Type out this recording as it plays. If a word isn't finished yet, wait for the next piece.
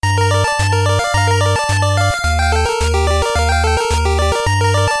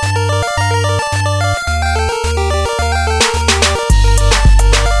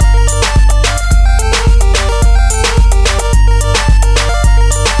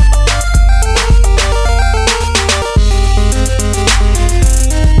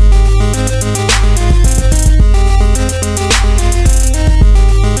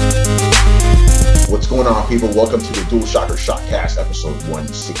people? Welcome to the Dual Shocker Shotcast, episode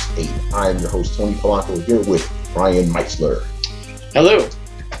 168. I am your host, Tony Polanco, here with Brian Meitzler. Hello.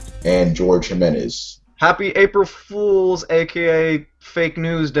 And George Jimenez. Happy April Fool's, a.k.a. Fake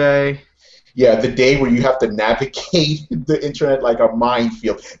News Day. Yeah, the day where you have to navigate the internet like a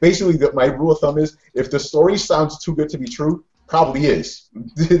minefield. Basically, my rule of thumb is, if the story sounds too good to be true, probably is.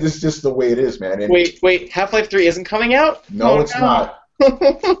 This is just the way it is, man. And wait, Half-Life 3 isn't coming out? No, it's not.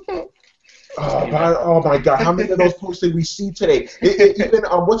 Oh my God! How many of those posts did we see today? Even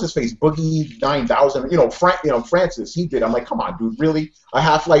what's his face, Boogie 9000. Francis, he did. I'm like, come on, dude, really? A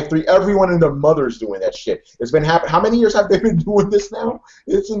Half-Life 3? Everyone and their mother's doing that shit. It's been happening. How many years have they been doing this now?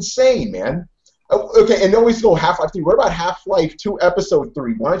 It's insane, man. Okay, and always go Half-Life 3. What about Half-Life 2 Episode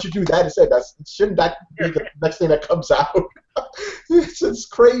 3? Why don't you do that instead? Shouldn't that be the next thing that comes out? It's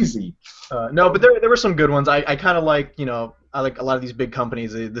crazy. No, but there were some good ones. I kind of like, I like a lot of these big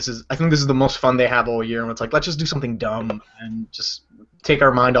companies. I think this is the most fun they have all year. And it's like, let's just do something dumb and just take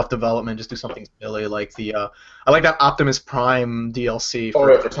our mind off development. Just do something silly, like I like that Optimus Prime DLC.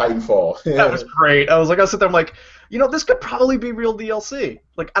 For Titanfall. Yeah. That was great. I was sit there. I'm like, this could probably be real DLC.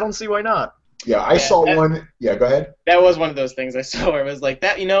 Like, I don't see why not. Yeah, I saw one. Yeah, go ahead. That was one of those things I saw where it was like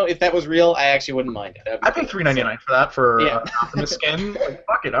that. If that was real, I actually wouldn't mind it. I paid $3.99 for that for Optimus skin. Like,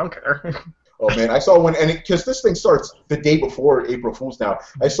 fuck it, I don't care. Oh man, I saw one, and because this thing starts the day before April Fool's now.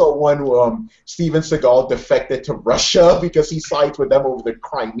 I saw one. Steven Seagal defected to Russia because he sides with them over the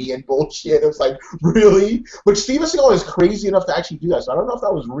Crimean bullshit. It was like, really? But Steven Seagal is crazy enough to actually do that. So I don't know if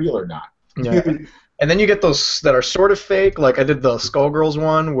that was real or not. Yeah. And then you get those that are sort of fake. Like I did the Skullgirls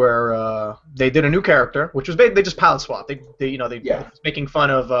one where they did a new character, which was they just palette swap. They making fun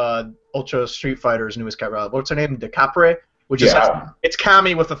of Ultra Street Fighter's newest character. What's her name? DeCapre, which is it's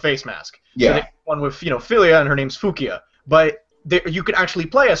Cammy with a face mask. Yeah. So they did one with Philia, and her name's Fukia. But you can actually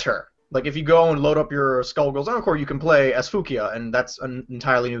play as her. Like if you go and load up your Skullgirls Encore, you can play as Fukia, and that's an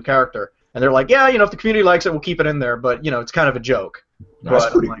entirely new character. And they're like, yeah, if the community likes it, we'll keep it in there. But it's kind of a joke. That's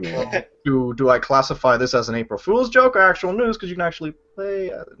pretty cool. Do I classify this as an April Fool's joke or actual news? Because you can actually play.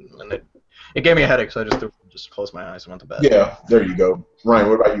 And it gave me a headache, so I just closed my eyes and went to bed. Yeah, there you go. Ryan,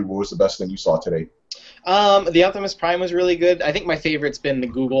 what about you? What was the best thing you saw today? The Optimus Prime was really good. I think my favorite's been the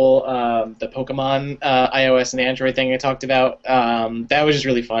Google, the Pokemon iOS and Android thing I talked about. That was just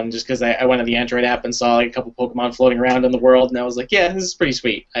really fun, just because I went to the Android app and saw a couple Pokemon floating around in the world, and I was like, yeah, this is pretty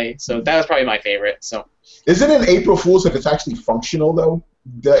sweet. So that was probably my favorite. So. Is it an April Fool's if it's actually functional, though?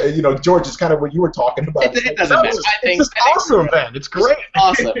 George, is kind of what you were talking about. It doesn't matter. It's awesome, man. It's great. It's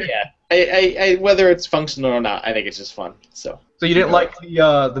awesome, yeah. Whether it's functional or not, I think it's just fun. So you didn't like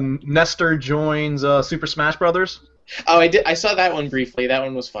the Nestor joins Super Smash Brothers? Oh, I did. I saw that one briefly. That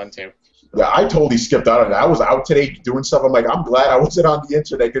one was fun too. Yeah, I totally skipped out on that. I was out today doing stuff. I'm like, I'm glad I wasn't on the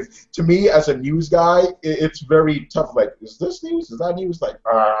internet, because to me, as a news guy, it's very tough. Like, is this news? Is that news? Like,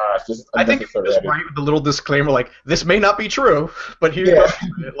 it's just. I think it's just right with the little disclaimer, like, this may not be true, but here you go.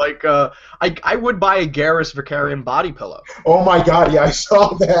 Like, I would buy a Garrus Vicarium body pillow. Oh my God! Yeah, I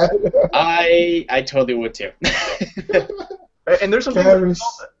saw that. I totally would too. And there's some things,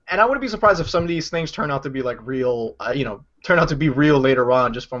 and I wouldn't be surprised if some of these things turn out to be like real, turn out to be real later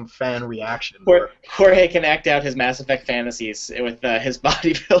on just from fan reaction. Jorge can act out his Mass Effect fantasies with his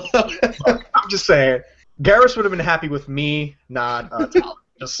body pillow. I'm just saying, Garrus would have been happy with me, not Tali.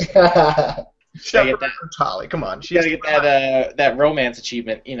 Just Tali, come on. She's gotta get that romance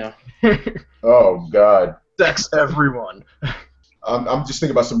achievement, Oh God. Sex everyone. I'm just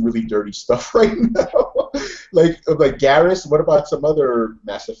thinking about some really dirty stuff right now. like Garrus. What about some other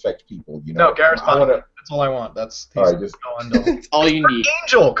Mass Effect people? No, Garrus. That's all I want. That's that's all you need.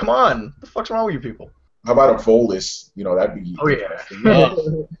 Angel, come on. What the fuck's wrong with you people? How about a Volus? That'd be. Oh yeah.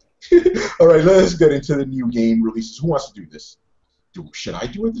 All right, let's get into the new game releases. Who wants to do this? Should I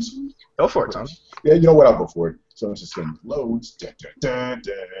do it this week? Go for it, Tom. Yeah, you know what? I'll go for it. So it's just getting loads. I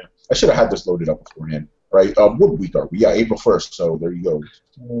should have had this loaded up beforehand. Right, what week are we? Yeah, April 1st, so there you go.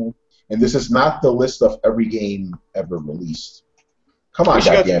 And this is not the list of every game ever released. Come on,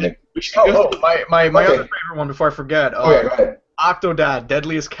 goddammit. My other favorite one before I forget. Go ahead. Octodad,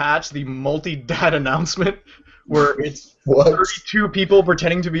 Deadliest Catch, the multi-dad announcement, where it's what? 32 people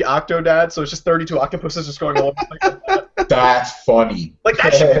pretending to be Octodad, so it's just 32 octopuses just going all over like that. That's funny. Like,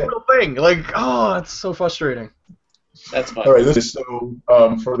 that should be a real thing. Like, it's so frustrating. That's fun. All right, so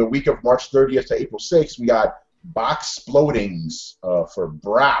for the week of March 30th to April 6th, we got Box Splodings for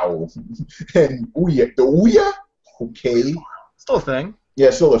Brow and Ouya. The Ouya? Okay. Still a thing.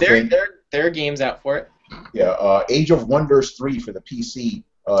 Yeah, still a thing. There are games out for it. Yeah, Age of Wonders 3 for the PC.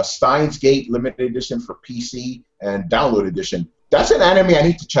 Steins Gate Limited Edition for PC and Download Edition. That's an anime I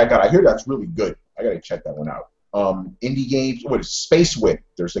need to check out. I hear that's really good. I gotta check that one out. Indie games. What is Space Whip?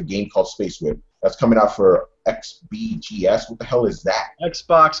 There's a game called Space Whip that's coming out for XBGS. What the hell is that?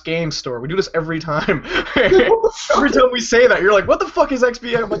 Xbox Game Store. We do this every time. Every time we say that, you're like, "What the fuck is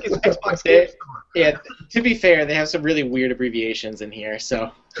XBG?" I'm like, "It's Xbox Game Store." Yeah. To be fair, they have some really weird abbreviations in here.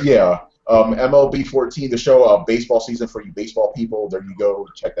 So. Yeah. MLB 14, the show, baseball season for you baseball people. There you go.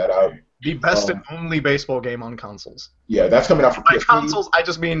 Check that out. The best and only baseball game on consoles. Yeah, that's coming out for By PS3. consoles, I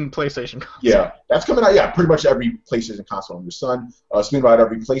just mean PlayStation consoles. Yeah, that's coming out. Yeah, pretty much every PlayStation console under the sun. It's coming out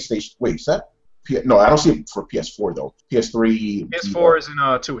every PlayStation. Wait, is that? No, I don't see it for PS4 though. PS3. PS4 is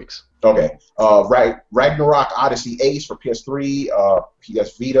in 2 weeks. Okay. Ragnarok Odyssey Ace for PS3.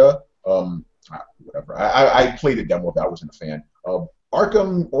 PS Vita. Whatever. I played a demo of that. I wasn't a fan.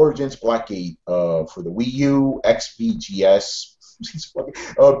 Arkham Origins Blackgate for the Wii U, XBGS,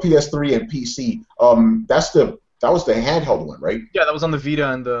 PS3, and PC. That was the handheld one, right? Yeah, that was on the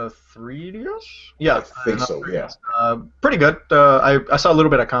Vita and the 3DS. Yeah, I think so. Yeah. Pretty good. I saw a little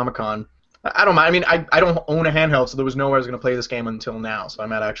bit at Comic-Con. I don't mind. I mean, I don't own a handheld, so there was no way I was going to play this game until now. So I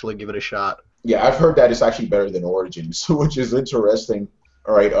might actually give it a shot. Yeah, I've heard that it's actually better than Origins, which is interesting.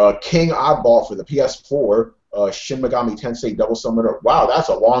 All right, King Oddball for the PS4. Shin Megami Tensei Double Summoner. Wow, that's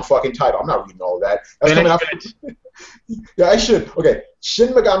a long fucking title. I'm not reading all of that. That's coming out. Yeah, I should. Okay,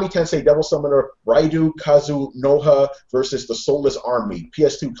 Shin Megami Tensei Double Summoner Raidu Kazu Noha versus the Soulless Army.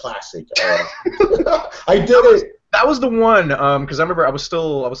 PS2 classic. I did it. That was the one, because I remember I was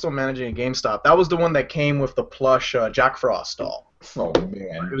still managing a GameStop. That was the one that came with the plush Jack Frost doll. Oh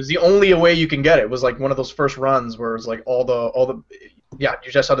man. It was the only way you can get it. It was like one of those first runs where it was like all the yeah,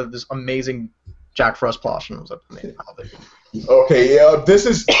 you just had this amazing Jack Frost plush, and it was like, okay, this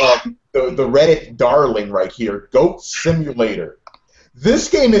is the Reddit darling right here, Goat Simulator. This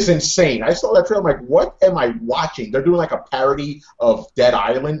game is insane. I saw that trailer. I'm like, what am I watching? They're doing like a parody of Dead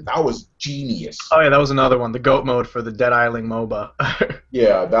Island. That was genius. Oh yeah, that was another one, the Goat mode for the Dead Island MOBA.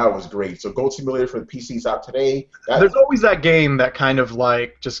 Yeah, that was great. So Goat Simulator for the PC's out today. There's always that game that kind of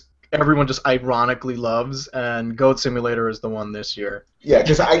like just everyone just ironically loves, and Goat Simulator is the one this year. Yeah,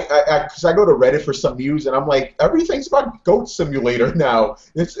 because I go to Reddit for some news, and I'm like, everything's about Goat Simulator now.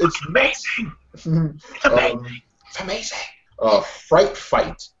 It's amazing. It's amazing. It's amazing. Fright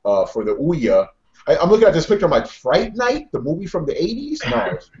Fight for the Ouya. I'm looking at this picture. I'm like, Fright Night, the movie from the 80s?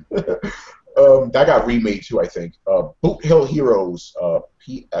 No. That got remade too, I think. Boot Hill Heroes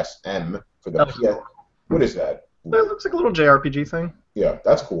PSM for the PS. What is that? It looks like a little JRPG thing. Yeah,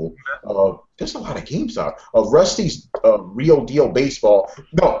 that's cool. There's a lot of games out. Rusty's Real Deal Baseball.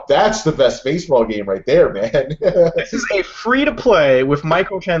 No, that's the best baseball game right there, man. This is a free-to-play with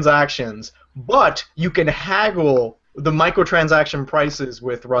microtransactions, but you can haggle the microtransaction prices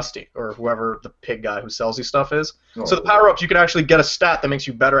with Rusty, or whoever the pig guy who sells you stuff is. Oh, so the power-ups, you can actually get a stat that makes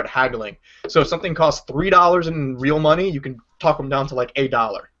you better at haggling. So if something costs $3 in real money, you can talk them down to like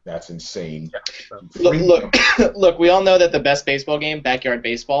 $1. That's insane. Yeah. Look, we all know that the best baseball game, Backyard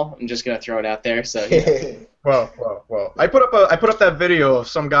Baseball. I'm just gonna throw it out there. So. Yeah. Well. I put up that video of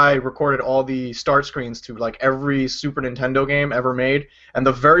some guy recorded all the start screens to like every Super Nintendo game ever made, and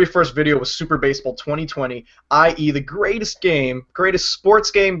the very first video was Super Baseball 2020, i.e. the greatest sports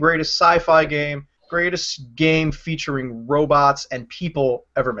game, greatest sci-fi game, greatest game featuring robots and people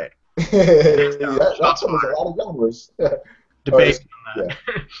ever made. That covers a lot of genres. Debate on that.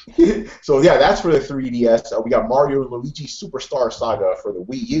 Yeah. So yeah, that's for the 3DS. We got Mario Luigi Superstar Saga for the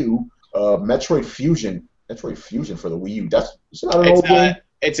Wii U. Metroid Fusion for the Wii U. It's not an old game.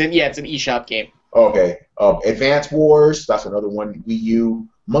 It's an eShop game. Okay. Advance Wars. That's another one. Wii U.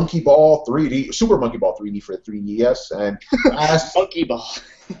 Monkey Ball 3D. Super Monkey Ball 3D for the 3DS. And Monkey Ball.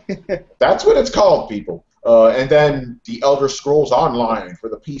 That's what it's called, people. And then The Elder Scrolls Online for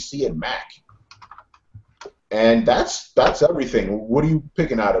the PC and Mac. And that's everything. What are you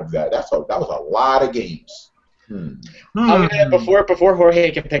picking out of that? That was a lot of games. I'm gonna before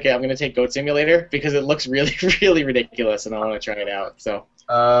Jorge can pick it, I'm gonna take Goat Simulator because it looks really really ridiculous, and I want to try it out. So.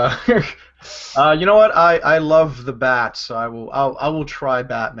 You know what? I love the bat, so I will try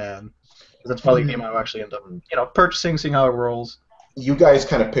Batman. That's probably a game I'll actually end up purchasing, seeing how it rolls. You guys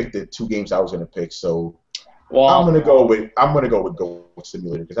kind of picked the two games I was gonna pick, so I'm gonna go with Goat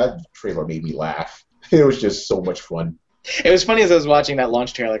Simulator because that trailer made me laugh. It was just so much fun. It was funny as I was watching that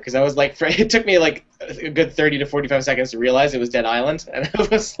launch trailer because I was like, it took me like a good 30 to 45 seconds to realize it was Dead Island, and I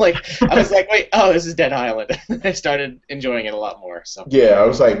was like, wait, oh, this is Dead Island. I started enjoying it a lot more. So yeah, I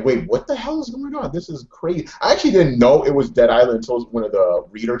was like, wait, what the hell is going on? This is crazy. I actually didn't know it was Dead Island until one of the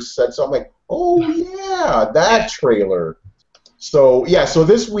readers said so. I'm like, oh yeah, that trailer. So yeah, so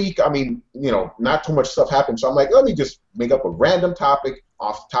this week, I mean, not too much stuff happened. So I'm like, let me just make up a random topic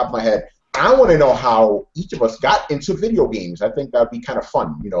off the top of my head. I want to know how each of us got into video games. I think that'd be kind of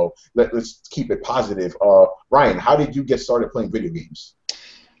fun. Let's keep it positive. Ryan, how did you get started playing video games?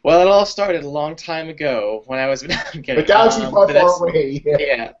 Well, it all started a long time ago when I was. I'm kidding. The galaxy far away.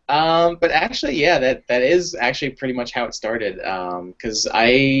 Yeah. But actually, yeah, that is actually pretty much how it started. Because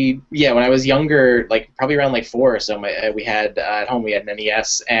when I was younger, like probably around like 4 or so, we had at home we had an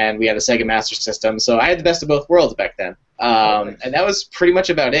NES and we had a Sega Master System, so I had the best of both worlds back then. And that was pretty much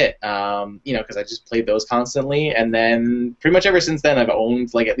about it. Because I just played those constantly, and then pretty much ever since then, I've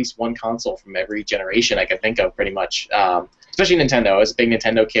owned like at least one console from every generation I could think of, pretty much. Especially Nintendo. I was a big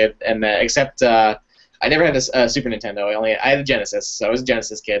Nintendo kid, and except I never had a Super Nintendo. I had a Genesis, so I was a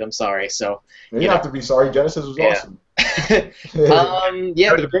Genesis kid. I'm sorry. So you have to be sorry. Genesis was awesome.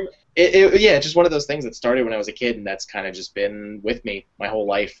 Just one of those things that started when I was a kid, and that's kind of just been with me my whole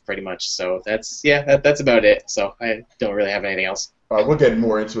life, pretty much. So that's about it. So I don't really have anything else. We'll get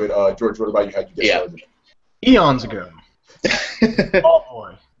more into it. George, what about you? How'd you get started? Eons ago. Oh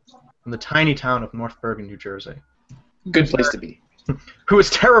boy, from the tiny town of North Bergen, New Jersey. Good place to be. Who was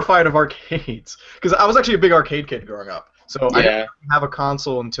terrified of arcades? Because I was actually a big arcade kid growing up. So I didn't have a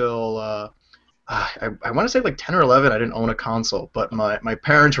console until I want to say like 10 or 11. I didn't own a console, but my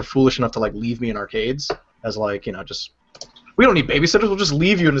parents were foolish enough to like leave me in arcades as like just we don't need babysitters. We'll just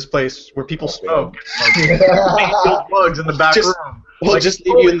leave you in this place where people smoke. Like, bugs in the back room. We'll just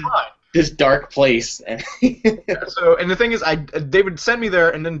leave you in this dark place. And the thing is, they would send me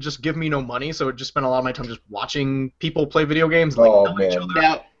there and then just give me no money, so I would just spend a lot of my time just watching people play video games. Like, each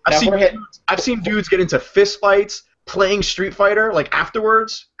other. I've seen dudes get into fist fights playing Street Fighter like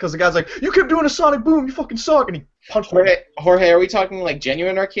afterwards because the guy's like, "You kept doing a Sonic Boom, you fucking suck," and he punched me. Jorge, are we talking like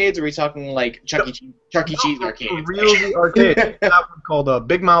genuine arcades, or are we talking like Chuck E. Cheese arcades? Real arcade. That one called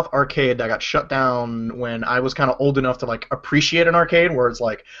Big Mouth Arcade that got shut down when I was kind of old enough to like appreciate an arcade, where it's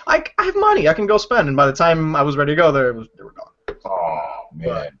like I have money, I can go spend, and by the time I was ready to go, they were gone. Oh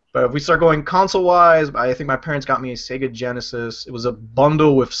man. But if we start going console-wise, I think my parents got me a Sega Genesis. It was a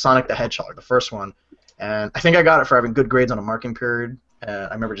bundle with Sonic the Hedgehog, the first one. And I think I got it for having good grades on a marking period. And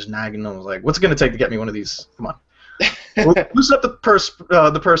I remember just nagging them. I was like, "What's it gonna take to get me one of these? Come on, loosen up the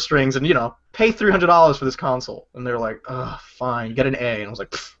purse strings, and pay $300 for this console." And they're like, "Fine, get an A." And I was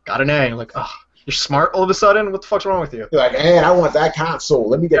like, "Got an A." And I'm like, "You're smart all of a sudden? What the fuck's wrong with you?" You're like, "Man, I want that console.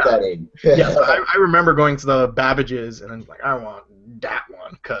 Let me get that A." Yeah, I remember going to the Babbage's and I'm like, "I want that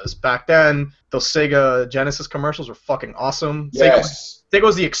one," because back then those Sega Genesis commercials were fucking awesome. Yes. Sega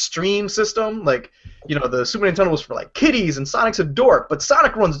was the extreme system, like the Super Nintendo was for like kiddies and Sonic's a dork, but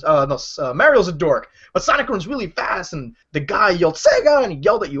Sonic runs Mario's a dork, but Sonic runs really fast, and the guy yelled Sega and he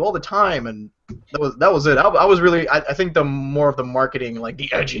yelled at you all the time, and that was it. I was really I think the more of the marketing, like the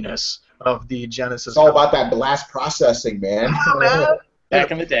edginess of the Genesis. It's all about that blast processing, man. Oh, man. Back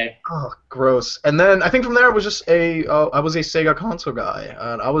in the day. Oh, gross. And then I think from there it was just I was a Sega console guy,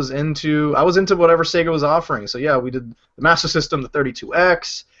 and I was into whatever Sega was offering. So yeah, we did the Master System, the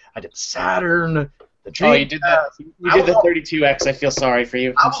 32X. I did Saturn, the Dreamcast. Oh, you did that. You did the 32X. I feel sorry for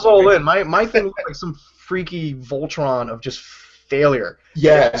you. I was all in. My thing looked like some freaky Voltron of just failure.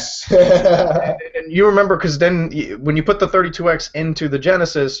 Yes. And you remember, because then when you put the 32X into the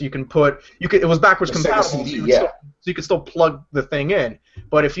Genesis, it was backwards compatible. CD, so you could still plug the thing in.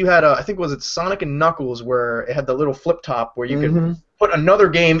 But if you had I think was it Sonic and Knuckles, where it had the little flip top where you could put another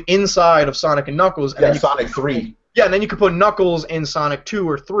game inside of Sonic and Knuckles. And then Sonic 3. Yeah, and then you could put Knuckles in Sonic 2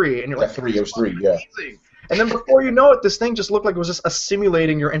 or 3, and you're like, 3, it was 3, yeah. Amazing. And then before you know it, this thing just looked like it was just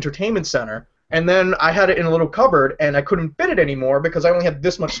simulating your entertainment center. And then I had it in a little cupboard, and I couldn't fit it anymore because I only had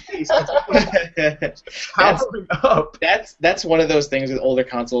this much space. That's one of those things with older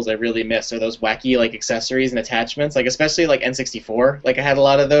consoles I really miss, are those wacky like accessories and attachments, like especially like N64. Like I had a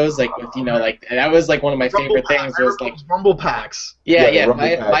lot of those, like with like that was like one of my favorite things was like Rumble Packs. Yeah.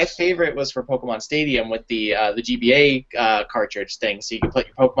 My favorite was for Pokemon Stadium with the GBA cartridge thing, so you could put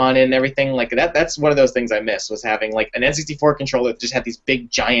your Pokemon in and everything like that. That's one of those things I miss, was having like an N64 controller that just had these big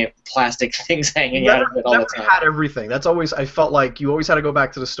giant plastic things hanging out of it all the time. Had everything. That's always, I felt like you always had to go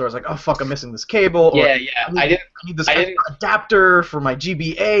back to the store. It's like, oh fuck, I'm missing this cable. Yeah. I need this adapter for my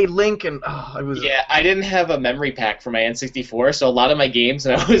GBA link, and I didn't have a memory pack for my N64, so a lot of my games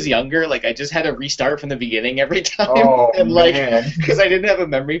when I was younger, like I just had to restart from the beginning every time. Oh, and like, man. because I didn't have a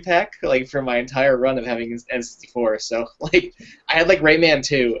memory pack like for my entire run of having N64, so like I had like Rayman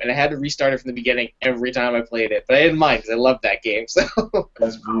 2, and I had to restart it from the beginning every time I played it, but I didn't mind because I loved that game. So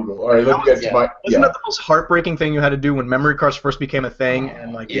that's brutal. All right, let me get to my. Wasn't that the most heartbreaking thing you had to do when memory cards first became a thing?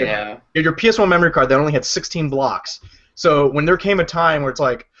 And like, you had your PS1 memory card that only had 16 blocks. So when there came a time where it's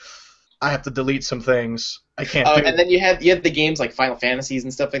like, I have to delete some things. I can't Oh, do and then you had the games like Final Fantasies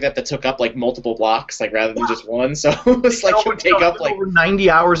and stuff like that took up like multiple blocks, like rather than just one. So it's like you would take up like over 90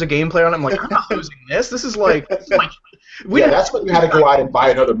 hours of gameplay on it. I'm like, I'm not losing this. This is like that's when you had to go out and buy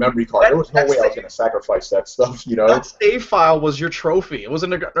another memory card. There was no way I was going to sacrifice that stuff, you know. That save file was your trophy. It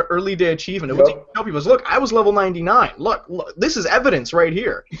wasn't an early day achievement. It was to tell people, look, I was level 99. Look, this is evidence right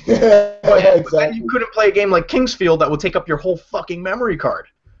here. Exactly. But you couldn't play a game like Kingsfield that would take up your whole fucking memory card.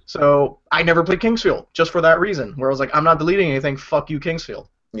 So I never played Kingsfield just for that reason, where I was like, I'm not deleting anything. Fuck you, Kingsfield.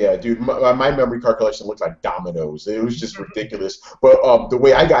 Yeah, dude, my memory card collection looked like dominoes. It was just ridiculous. But the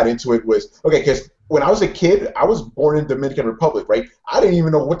way I got into it was, okay, because when I was a kid, I was born in Dominican Republic, right? I didn't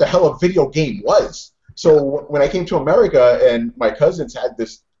even know what the hell a video game was. So when I came to America and my cousins had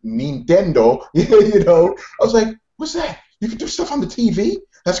this Nintendo, you know, I was like, what's that? You can do stuff on the TV?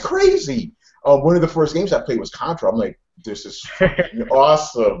 That's crazy. One of the first games I played was Contra. I'm like, this is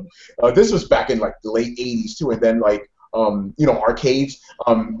awesome. This was back in like the late 80s too, and then like you know, arcades.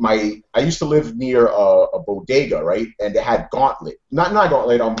 I used to live near a bodega, right? And they had Gauntlet, not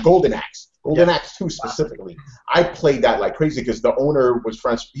Gauntlet, Golden Axe. Golden Axe 2 specifically. I played that like crazy because the owner was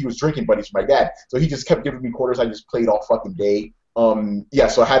friends. He was drinking buddies with my dad, so he just kept giving me quarters. I just played all fucking day. Yeah,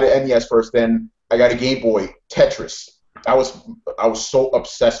 so I had an NES first, then I got a Game Boy, Tetris. I was so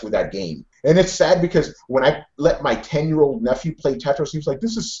obsessed with that game. And it's sad because when I let my 10-year-old nephew play Tetris, he was like,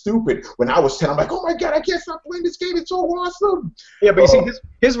 this is stupid. When I was 10, I'm like, oh my God, I can't stop playing this game. It's so awesome. Yeah, but you see,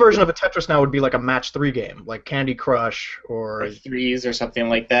 his version of a Tetris now would be like a match 3 game, like Candy Crush or Threes or something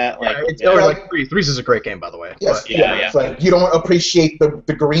like that. Or like Threes. Threes is a great game, by the way. Yes, yeah. It's like, you don't appreciate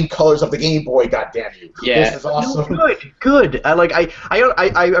the green colors of the Game Boy, goddamn you. Yeah. This is awesome. No, good.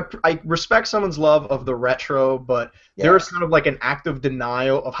 I respect someone's love of the retro, but there is kind of like an active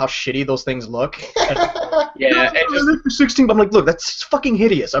denial of how shitty those things look. Yeah, and just 16. But I'm like, look, that's fucking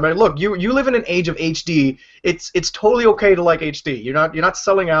hideous. I mean, look, you live in an age of HD. It's totally okay to like HD. You're not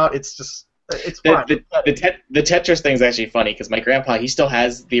selling out. It's just it's fine. The Tetris thing's actually funny because my grandpa, he still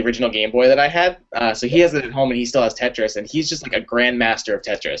has the original Game Boy that I had, so he has it at home and he still has Tetris, and he's just like a grandmaster of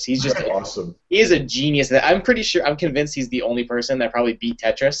Tetris. He's just awesome. He is a genius. I'm convinced he's the only person that probably beat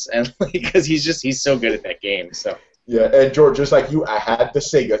Tetris, and because he's so good at that game. So. Yeah, and George, just like you, I had the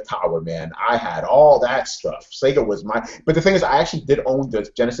Sega Tower, man. I had all that stuff. Sega was mine. But the thing is, I actually did own the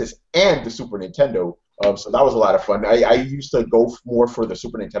Genesis and the Super Nintendo, so that was a lot of fun. I used to go more for the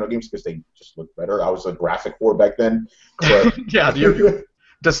Super Nintendo games because they just looked better. I was a graphic whore back then. But yeah, you're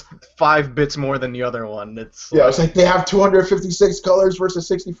just 5 bits more than the other one. Yeah, it's like they have 256 colors versus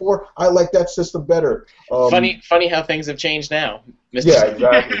 64. I like that system better. Funny how things have changed now. Mr. Yeah,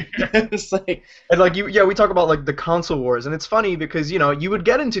 exactly. It's like, and like we talk about like the console wars, and it's funny because you would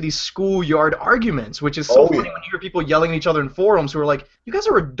get into these schoolyard arguments, which is so funny when you hear people yelling at each other in forums who are like, "You guys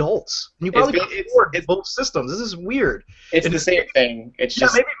are adults, and you probably can't afford both systems. This is weird." It's the same thing. It's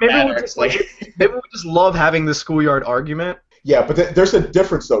just maybe we just love having the schoolyard argument. Yeah, but there's a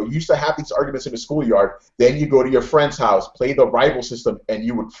difference, though. You used to have these arguments in the schoolyard, then you go to your friend's house, play the rival system, and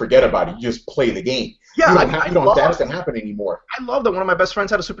you would forget about it. You just play the game. Yeah, that doesn't happen anymore. I love that one of my best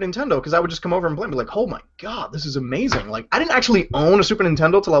friends had a Super Nintendo because I would just come over and play and be like, oh my God, this is amazing. Like, I didn't actually own a Super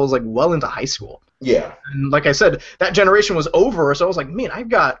Nintendo till I was like well into high school. Yeah. And like I said, that generation was over, so I was like, man, I've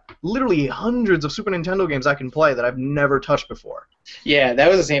got literally hundreds of Super Nintendo games I can play that I've never touched before. Yeah, that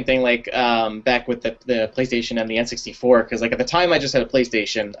was the same thing like back with the PlayStation and the N64, because like at the time I just had a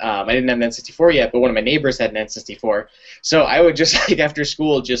PlayStation. I didn't have an N64 yet, but one of my neighbors had an N64. So I would just like after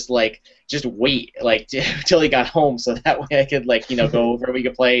school just wait like till he got home so that way I could go over. We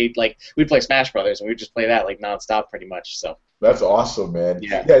could play we'd play Smash Brothers and we'd just play that like nonstop pretty much. So that's awesome, man.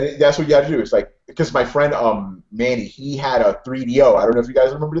 Yeah, that's what you got to do. It's like because my friend Manny, he had a 3DO. I don't know if you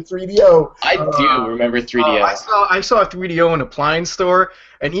guys remember the 3DO. I do remember 3DO. I saw a 3DO in an appliance store,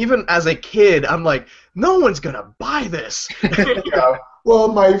 and even as a kid, I'm like, no one's gonna buy this. Yeah. Well,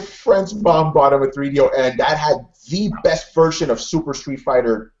 my friend's mom bought him a 3DO, and that had the best version of Super Street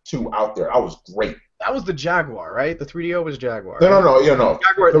Fighter 2 out there. That was great. That was the Jaguar, right? The 3DO was Jaguar. No.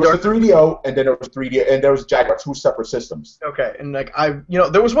 Jaguar, there was a 3DO, and then there was 3DO, and there was Jaguar, 2 separate systems. Okay, and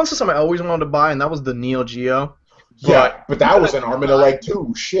there was one system I always wanted to buy, and that was the Neo Geo. But that was an arm and a leg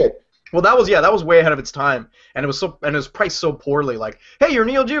too. Shit. Well, that was way ahead of its time, and it was priced so poorly. Like, hey, your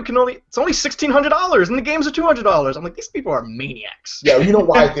Neo Geo it's only $1,600, and the games are $200. I'm like, these people are maniacs. Yeah, you know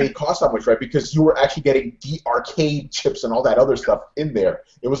why they cost that much, right? Because you were actually getting the arcade chips and all that other stuff in there.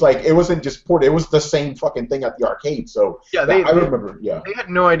 It was like it wasn't just ported; it was the same fucking thing at the arcade. So yeah, I remember. Yeah, they had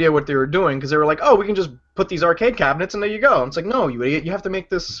no idea what they were doing because they were like, oh, we can just put these arcade cabinets, and there you go. And it's like, no, you idiot! You have to make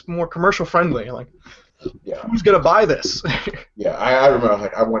this more commercial friendly. Like. Yeah. Who's gonna buy this? Yeah, I remember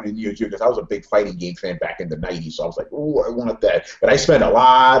like I wanted Neo Geo because I was a big fighting game fan back in the '90s. So I was like, "Oh, I want that." But I spent a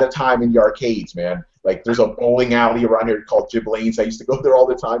lot of time in the arcades, man. Like, there's a bowling alley around here called Jib Lanes. I used to go there all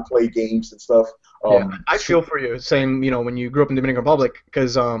the time, play games and stuff. Yeah, I feel for you. Same, when you grew up in Dominican Republic,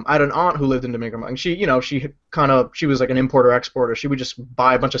 because I had an aunt who lived in Dominican Republic, and she was like an importer exporter. She would just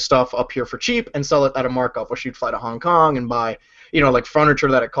buy a bunch of stuff up here for cheap and sell it at a markup, or she'd fly to Hong Kong and buy like furniture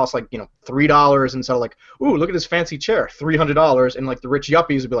that it cost like $3 and sell like, ooh, look at this fancy chair, $300, and like the rich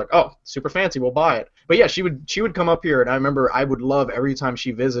yuppies would be like, oh, super fancy, we'll buy it. But yeah, she would come up here, and I remember I would love every time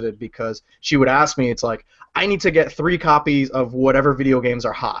she visited because she would ask me, it's like, I need to get 3 copies of whatever video games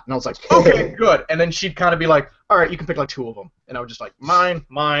are hot, and I was like, okay, good. And then she'd kind of be like, all right, you can pick like 2 of them, and I would just like mine.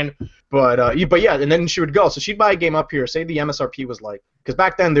 But yeah, and then she would go. So she'd buy a game up here. Say the MSRP was like, because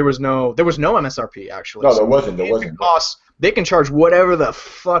back then there was no MSRP actually. No, there wasn't. They can charge whatever the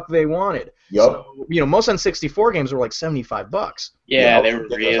fuck they wanted. Yup. So, most N64 games were like $75. Yeah, they were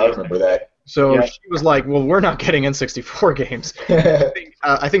really. I remember that. So she was like, well, we're not getting N64 games.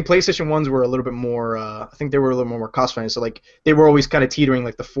 I think PlayStation 1s were a little bit more, I think they were a little more cost-friendly. So, like, they were always kind of teetering,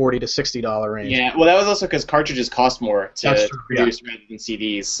 like, the $40 to $60 range. Yeah, well, that was also because cartridges cost more to produce rather than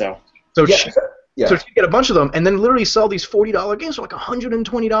CDs, So So she'd get a bunch of them and then literally sell these $40 games for like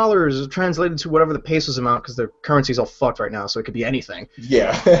 $120 translated to whatever the pesos amount, because their currency's all fucked right now, so it could be anything.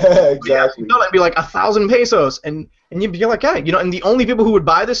 Yeah, exactly. It'd be like 1,000 pesos, and you'd be like, yeah, and the only people who would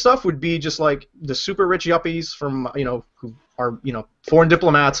buy this stuff would be just like the super rich yuppies from, who are, foreign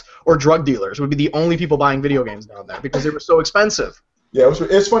diplomats or drug dealers would be the only people buying video games down there because they were so expensive. Yeah,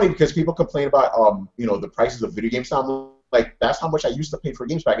 it's funny because people complain about, the prices of video games now. Like, that's how much I used to pay for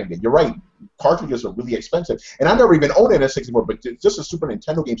games back in the day. You're right. Cartridges are really expensive. And I never even owned an N64, but just the Super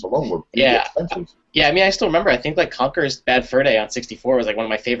Nintendo games alone were really expensive. Yeah, I mean, I still remember, I think, like, Conker's Bad Fur Day on 64 was, like, one of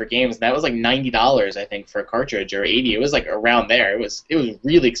my favorite games, and that was, like, $90, I think, for a cartridge, or $80. It was, like, around there. It was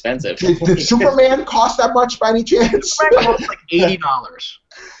really expensive. Did Superman cost that much by any chance? Superman cost, like, $80.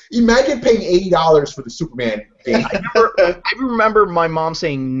 Imagine paying $80 for the Superman game. I remember my mom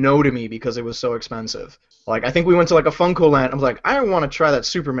saying no to me because it was so expensive. Like, I think we went to like a Funko Land. I was like, I want to try that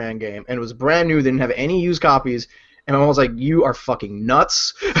Superman game, and it was brand new. They didn't have any used copies, and my mom was like, "You are fucking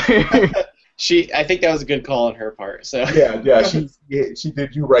nuts." I think that was a good call on her part. So yeah, she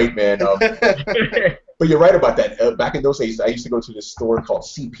did you right, man. But you're right about that. Back in those days, I used to go to this store called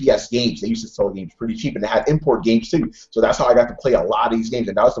CPS Games. They used to sell games pretty cheap, and they had import games too. So that's how I got to play a lot of these games.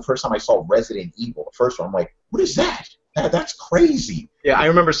 And that was the first time I saw Resident Evil. The first one, I'm like, what is that? That's crazy. Yeah, I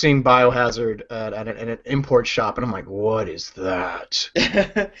remember seeing Biohazard at an import shop, and I'm like, what is that?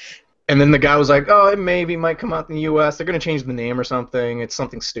 And then the guy was like, oh, it might come out in the U.S. They're going to change the name or something. It's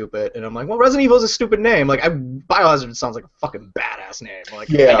something stupid. And I'm like, well, Resident Evil is a stupid name. Like, Biohazard sounds like a fucking badass name. Like,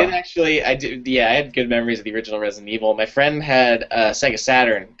 yeah. I had good memories of the original Resident Evil. My friend had a Sega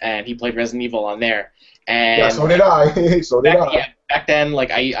Saturn, and he played Resident Evil on there. And yeah, so did I. Yeah, back then, like,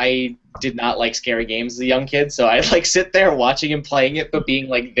 I did not like scary games as a young kid, so I'd like sit there watching him playing it, but being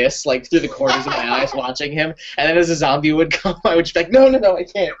like this, like through the corners of my eyes watching him, and then as a zombie would come, I would just be like, no, I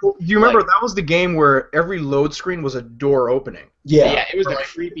can't. Do you remember that was the game where every load screen was a door opening? Yeah, it was the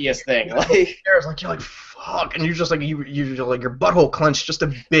creepiest thing. Like, you're like, fuck, and you're just like, you're like your butthole clenched just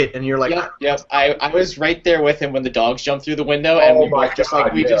a bit, and you're like, yep. I was right there with him when the dogs jumped through the window, and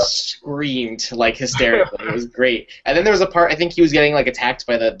we just screamed like hysterically. It was great. And then there was a part, I think he was getting like attacked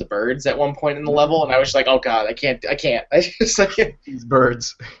by the birds at one point in the level, and I was just like, oh god, I can't. I just like these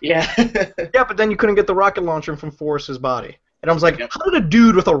birds. Yeah. Yeah, but then you couldn't get the rocket launcher from Forrest's body. And I was like, how did a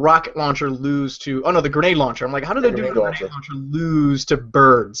dude with a rocket launcher lose to... Oh, no, the grenade launcher. I'm like, how did a dude with a grenade launcher lose to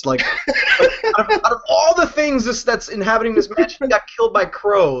birds? Like out of all the things that's inhabiting this match, he got killed by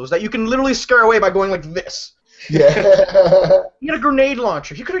crows that you can literally scare away by going like this. Yeah. He had a grenade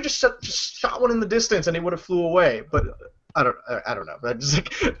launcher. He could have just shot one in the distance and it would have flew away. But I don't know.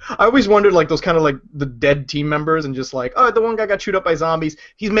 I always wondered, like, those kind of like the dead team members, and just like, oh, the one guy got chewed up by zombies.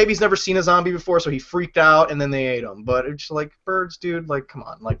 He's never seen a zombie before, so he freaked out and then they ate him. But it's just like, birds, dude, like, come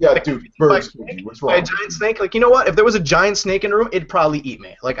on, like, yeah, dude, birds. What's wrong? By a giant snake, like, you know what? If there was a giant snake in the room, it'd probably eat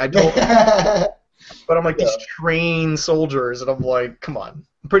me. Like, I don't. But I'm like, these trained soldiers, and I'm like, come on.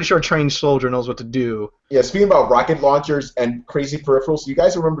 I'm pretty sure a trained soldier knows what to do. Yeah, speaking about rocket launchers and crazy peripherals, you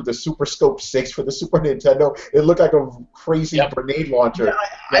guys remember the Super Scope 6 for the Super Nintendo? It looked like a crazy grenade launcher. Yeah,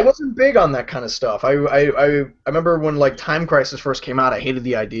 I wasn't big on that kind of stuff. I remember when like Time Crisis first came out, I hated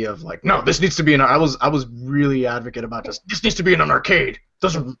the idea of like, no, this needs to be I was really advocate about this needs to be in an arcade.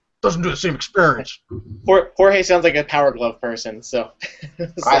 Doesn't do the same experience. Jorge sounds like a Power Glove person, so.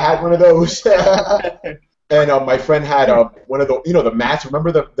 I had one of those. And my friend had one of the, the mats.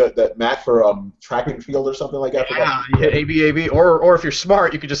 Remember the mat for track and field or something like that? Yeah, you hit AB, or if you're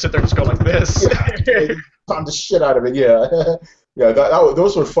smart, you could just sit there and just go like this. Yeah, pound the shit out of it. Yeah, yeah.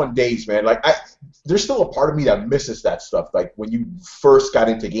 Those were fun days, man. Like there's still a part of me that misses that stuff. Like when you first got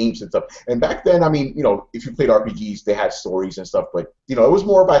into games and stuff. And back then, I mean, if you played RPGs, they had stories and stuff. But it was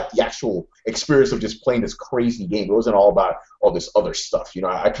more about the actual experience of just playing this crazy game. It wasn't all about all this other stuff.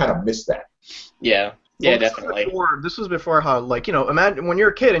 I kind of missed that. Yeah. Yeah, definitely. This was before how, imagine when you're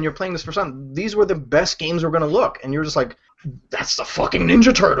a kid and you're playing this for something, these were the best games were going to look. And you're just like, that's the fucking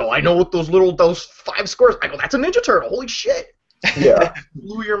Ninja Turtle. I know what those 5 squares, I go, that's a Ninja Turtle. Holy shit. Yeah.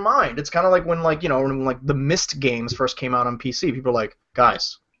 Blew your mind. It's kind of like when, when the Myst games first came out on PC. People are like,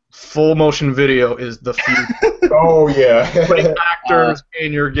 guys, full motion video is the future. Oh, yeah. Putting actors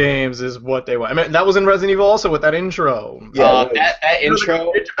in your games is what they want. I mean, that was in Resident Evil also with that intro. Yeah, that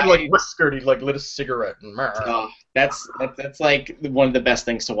intro. Whiskered, he lit a cigarette. That's like one of the best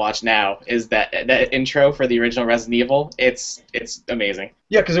things to watch now is that intro for the original Resident Evil. It's amazing.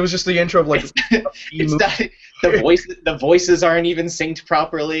 Yeah, because it was just the intro of it's not, the voices aren't even synced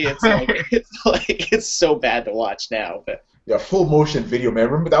properly. It's so bad to watch now, but. Yeah, full motion video, man.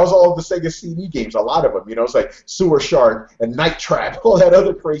 Remember, that was all of the Sega CD games, a lot of them. It's like Sewer Shark and Night Trap, all that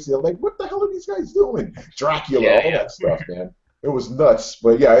other crazy. I'm like, what the hell are these guys doing? Dracula, all that stuff, man. It was nuts.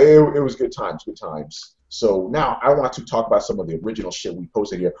 But yeah, it was good times. So now I want to talk about some of the original shit we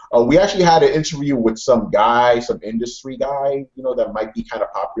posted here. We actually had an interview with some industry guy, that might be kind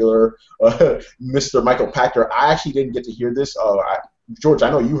of popular, Mr. Michael Pachter. I actually didn't get to hear this. George, I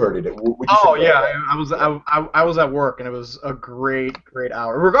know you heard it. I was at work, and it was a great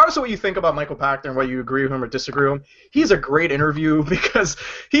hour. Regardless of what you think about Michael Pachter and whether you agree with him or disagree with him, he's a great interview because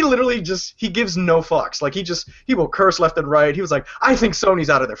he literally he gives no fucks. Like he will curse left and right. He was like, I think Sony's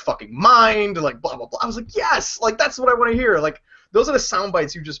out of their fucking mind, like blah blah blah. I was like, yes, like that's what I want to hear. Like those are the sound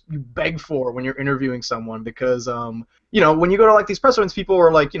bites you beg for when you're interviewing someone because when you go to these press events, people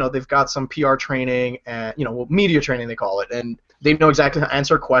are like, they've got some PR training and media training they call it, and they know exactly how to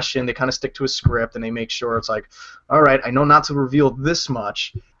answer a question. They kind of stick to a script, and they make sure it's like, all right, I know not to reveal this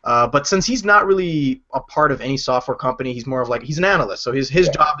much. But since he's not really a part of any software company, he's more of he's an analyst. So his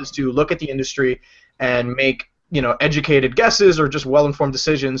job is to look at the industry and make educated guesses or just well-informed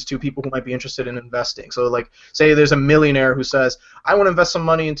decisions to people who might be interested in investing. So say there's a millionaire who says, I want to invest some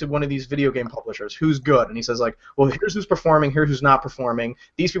money into one of these video game publishers. Who's good? And he says well, here's who's performing, here's who's not performing.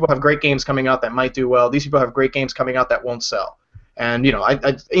 These people have great games coming out that might do well. These people have great games coming out that won't sell. And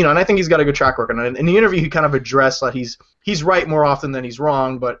I think he's got a good track record. And in the interview, he kind of addressed that he's right more often than he's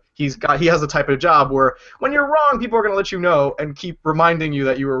wrong, but he has the type of job where when you're wrong, people are going to let you know and keep reminding you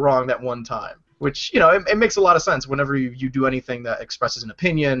that you were wrong that one time. Which it makes a lot of sense whenever you do anything that expresses an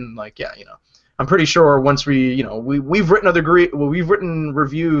opinion. I'm pretty sure once we've written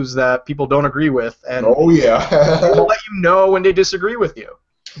reviews that people don't agree with, and they'll let you know when they disagree with you.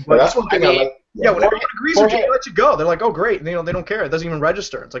 But that's one thing I like. Yeah, when everyone agrees with you, they let you go. They're like, oh, great. And, they don't care. It doesn't even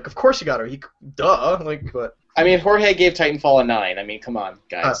register. It's like, of course you got her. Duh. But. I mean, Jorge gave Titanfall a 9. I mean, come on,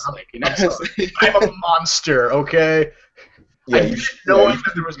 guys. I'm a monster, okay? Yeah, I didn't know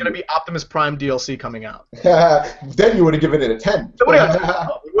that there was going to be Optimus Prime DLC coming out. Then you would have given it a 10.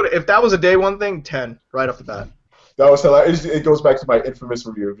 If that was a day one thing, 10 right off the bat. That was hilarious. It goes back to my infamous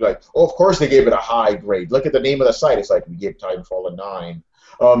review. Like, of course they gave it a high grade. Look at the name of the site. It's like, we gave Titanfall a 9.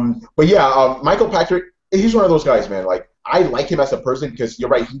 But yeah, Michael Pachter, he's one of those guys, man. I like him as a person because you're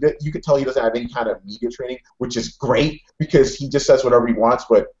right. You could tell he doesn't have any kind of media training, which is great because he just says whatever he wants.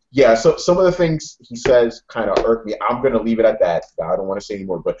 But yeah, so some of the things he says kind of irk me. I'm going to leave it at that. I don't want to say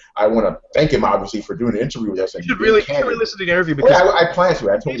anymore, but I want to thank him, obviously, for doing the interview with us. You should really listen to the interview because I plan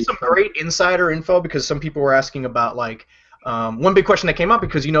to. I totally some great insider info because some people were asking about one big question that came up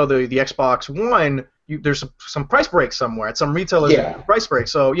because the Xbox One, there's some price breaks somewhere at some retailers. Yeah. Price break.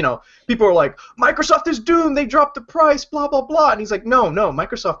 So people are like, Microsoft is doomed. They dropped the price. Blah blah blah. And he's like, no,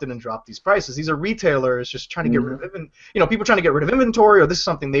 Microsoft didn't drop these prices. These are retailers just trying to get rid of people trying to get rid of inventory, or this is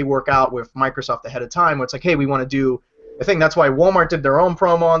something they work out with Microsoft ahead of time. Where it's like, hey, we want to do. I think that's why Walmart did their own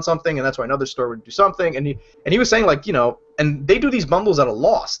promo on something, and that's why another store would do something. And he was saying and they do these bundles at a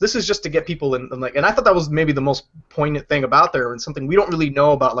loss. This is just to get people in, and I thought that was maybe the most poignant thing about there, and something we don't really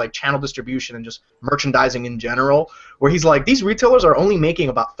know about channel distribution and just merchandising in general. Where he's like, these retailers are only making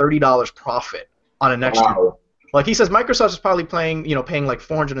about $30 profit on an extra. Wow. He says Microsoft is probably paying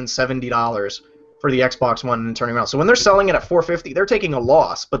 $470 for the Xbox One and turning around. So when they're selling it at $450, they're taking a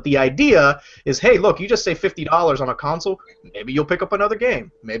loss. But the idea is, hey, look, you just save $50 on a console, maybe you'll pick up another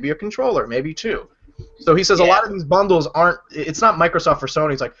game, maybe a controller, maybe two. So he says a lot of these bundles aren't. It's not Microsoft or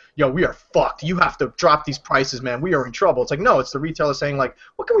Sony. It's like, yo, we are fucked. You have to drop these prices, man. We are in trouble. It's like, no, it's the retailer saying like,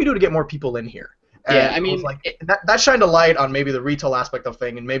 what can we do to get more people in here? And yeah, I mean, that shined a light on maybe the retail aspect of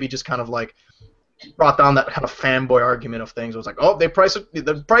thing, and maybe just kind of like brought down that kind of fanboy argument of things. It was like, oh, the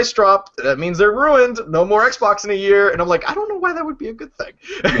price dropped. That means they're ruined. No more Xbox in a year. And I'm like, I don't know why that would be a good thing.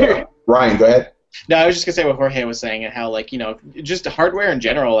 Yeah. Ryan, go ahead. No, I was just gonna say what Jorge was saying and how, like, you know, just hardware in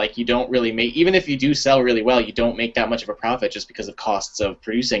general, like, you don't really make, even if you do sell really well, you don't make that much of a profit just because of costs of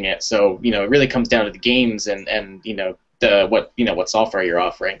producing it. So, you know, it really comes down to the games and you know, what software you're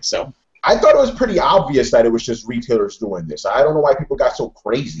offering. So I thought it was pretty obvious that it was just retailers doing this. I don't know why people got so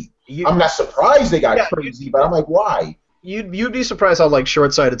crazy. I'm not surprised they got crazy, but I'm like, why? You'd be surprised how like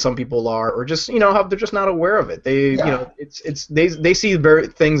short-sighted some people are, or just how they're just not aware of it. They they see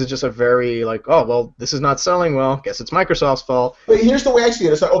things as just a very like, oh well, this is not selling well. Guess it's Microsoft's fault. But here's the way I see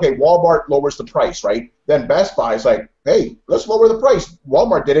it. It's like, okay, Walmart lowers the price, right? Then Best Buy is like, hey, let's lower the price.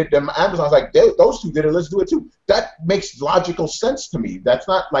 Walmart did it. Then Amazon's like, those two did it. Let's do it too. That makes logical sense to me. That's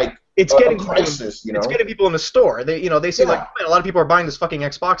not like it's getting a crisis, It's getting people in the store. They see like, man, a lot of people are buying this fucking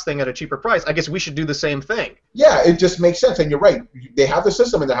Xbox thing at a cheaper price. I guess we should do the same thing. Yeah, it just makes sense. And you're right. They have the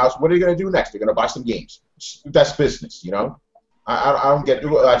system in the house. What are they going to do next? They're going to buy some games. That's business, you know? I don't get.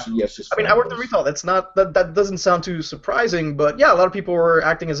 Well, actually, yes. I mean, I worked in retail. That's not that doesn't sound too surprising, but yeah, a lot of people were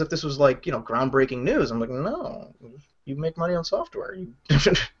acting as if this was like groundbreaking news. I'm like, no, you make money on software.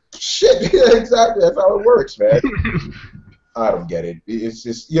 Shit, yeah, exactly. That's how it works, man. I don't get it. It's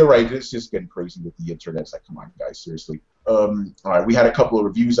just, you're right. It's just getting crazy with the internet. It's like, come on, guys, seriously. All right, we had a couple of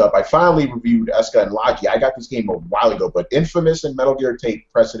reviews up. I finally reviewed Eska and Logi. I got this game a while ago, but Infamous and Metal Gear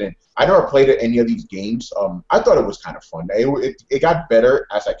take precedent. I never played any of these games. I thought it was kind of fun. It got better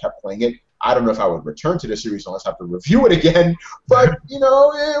as I kept playing it. I don't know if I would return to the series unless I have to review it again, but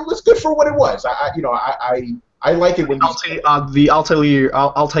it was good for what it was. I like it when the Altair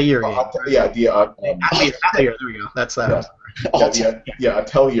game. Altair. There we go. That's that.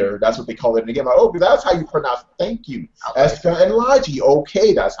 Atelier. That's what they call it in the game. Like, oh, that's how you pronounce it. Thank you. Eska and Logi.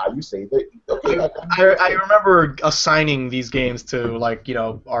 Okay, that's how you say it. Okay. I remember assigning these games to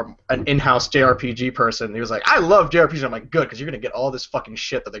an in-house JRPG person. He was like, I love JRPGs. I'm like, good, because you're gonna get all this fucking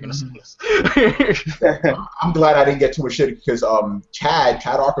shit that they're gonna send us. I'm glad I didn't get too much shit because Chad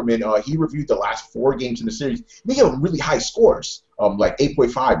Ackerman, he reviewed the last 4 games in the series. They gave them really high scores, like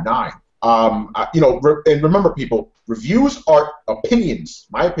 8.5, 9. And remember, people, reviews are opinions.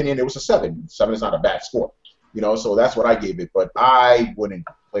 My opinion, it was a 7. 7 is not a bad score, so that's what I gave it. But I wouldn't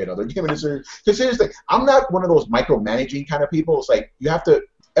play another game in the series. Because here's the thing, I'm not one of those micromanaging kind of people. It's like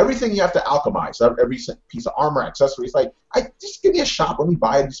everything you have to alchemize, every piece of armor, accessory. It's like, just give me a shop, let me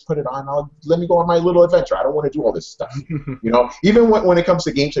buy it, just put it on, let me go on my little adventure. I don't want to do all this stuff. Even when it comes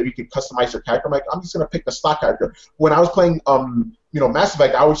to games that you can customize your character, I'm like, I'm just going to pick the stock character. When I was playing Mass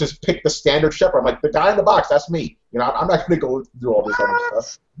Effect, I would just pick the standard Shepard. I'm like, the guy in the box, that's me. I'm not going to go do all this other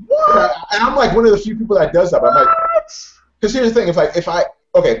stuff. And I'm like one of the few people that does that. I'm like, because here's the thing,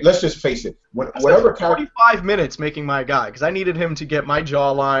 okay, let's just face it. Whatever character, 45 minutes making my guy because I needed him to get my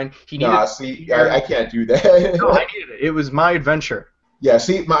jawline. I can't do that. No, I needed it. It was my adventure. Yeah,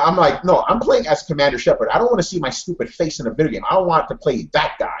 see, I'm like, no, I'm playing as Commander Shepard. I don't want to see my stupid face in a video game. I don't want to play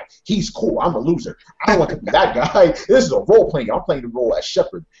that guy. He's cool. I'm a loser. I don't want to be that guy. This is a role-playing game. I'm playing the role as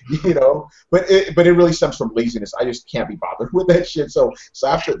Shepard, But it really stems from laziness. I just can't be bothered with that shit. So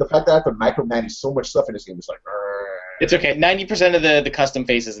after the fact that I have to micromanage so much stuff in this game, it's like, it's okay. 90% of the custom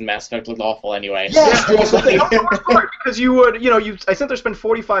faces in Mass Effect look awful anyway. Yes, because you would, I sit there, spend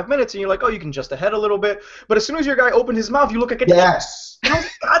 45 minutes, and you're like, oh, you can just ahead a little bit. But as soon as your guy opened his mouth, you look like a yes.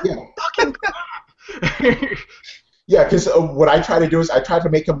 Fucking. Yeah, because what I try to do is I try to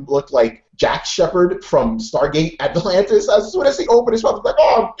make him look like Jack Shepard from Stargate Atlantis. As soon as he opened his mouth, I'm like,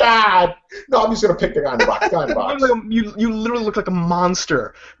 oh, God. No, I'm just going to pick the guy in the box. You literally look like a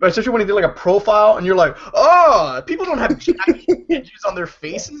monster. But especially when you do like a profile and you're like, oh, people don't have images on their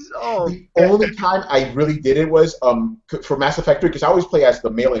faces. Oh. The only time I really did it was for Mass Effect 3, because I always play as the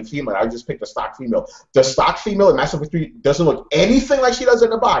male and female. I just pick the stock female. The stock female in Mass Effect 3 doesn't look anything like she does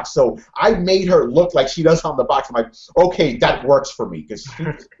in the box. So I made her look like she does on the box. I'm like, okay, that works for me because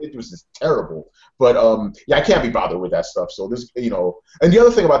it was just terrible. But I can't be bothered with that stuff. So this, and the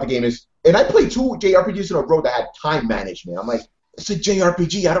other thing about the game is, and I played 2 JRPGs in a row that had time management. I'm like, it's a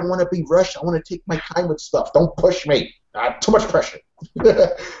JRPG. I don't want to be rushed. I want to take my time with stuff. Don't push me. Too much pressure.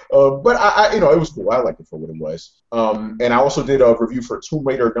 But I it was cool. I liked it for what it was. And I also did a review for Tomb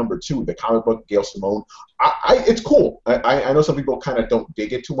Raider #2, the comic book, Gail Simone. It's cool. I know some people kind of don't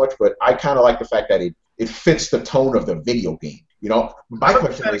dig it too much, but I kind of like the fact that it fits the tone of the video game. My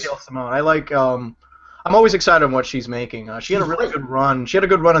question is, Gail Simone. I like I'm always excited on what she's making. She had a really good run. She had a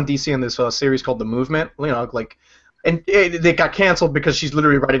good run on DC in this series called The Movement. You know, like, and they got canceled because she's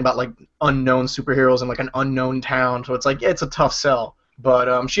literally writing about like unknown superheroes in like an unknown town. So it's like, yeah, it's a tough sell.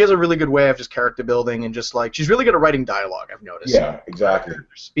 But she has a really good way of just character building and just like she's really good at writing dialogue. I've noticed. Yeah, exactly.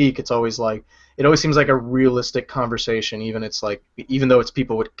 Speak. It's always like it always seems like a realistic conversation. Even though it's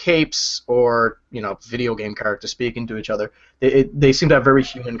people with capes or video game characters speaking to each other, they seem to have very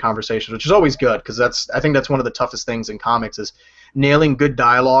human conversations, which is always good because I think that's one of the toughest things in comics is nailing good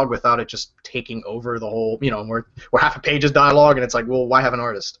dialogue without it just taking over the whole. Where half a page is dialogue and it's like, well, why have an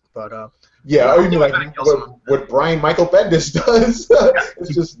artist? But yeah, I mean, like what Brian Michael Bendis does.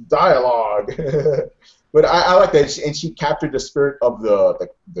 It's just dialogue. But I like that, and she captured the spirit of the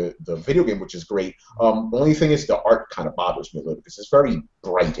video game, which is great. Only thing is the art kind of bothers me a little because it's very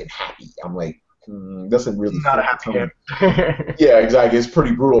bright and happy. I'm like, doesn't really. Not a happy game. Yeah, exactly. It's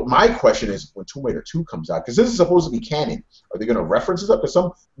pretty brutal. My question is, when Tomb Raider 2 comes out, because this is supposed to be canon, are they going to reference it up? Because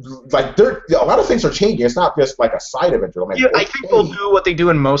a lot of things are changing. It's not just like a side event. Like, yeah, I think they'll do what they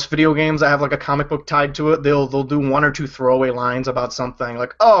do in most video games that have like a comic book tied to it. They'll do one or two throwaway lines about something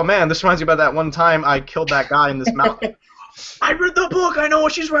like, oh man, this reminds me about that one time I killed that guy in this mountain. I read the book. I know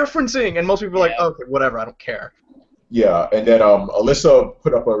what she's referencing. And most people are like, okay, whatever. I don't care. Yeah, and then Alyssa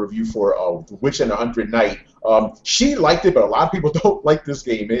put up a review for The Witch and the Hundred Knight. She liked it, but a lot of people don't like this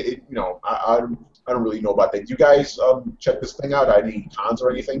game. I don't really know about that. You guys check this thing out? Any cons or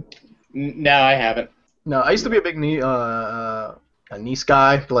anything? No, I haven't. No, I used to be a big Nice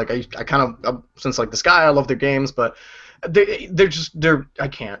guy. Like I kind of since like this guy, I love their games, but they're I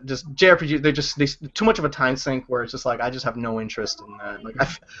can't just JRPG. They too much of a time sink where it's just like I just have no interest in that. Like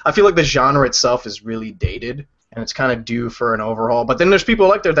I feel like the genre itself is really dated. And it's kind of due for an overhaul. But then there's people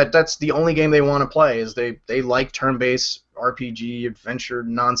like that's the only game they want to play is they like turn-based RPG adventure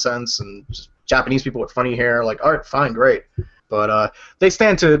nonsense and just Japanese people with funny hair. Like, all right, fine, great. But they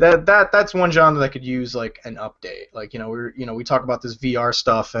stand to that's one genre that could use like an update. Like we talk about this VR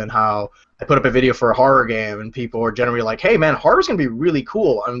stuff and how I put up a video for a horror game and people are generally like, hey man, horror's gonna be really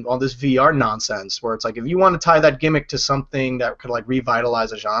cool on this VR nonsense. Where it's like if you want to tie that gimmick to something that could like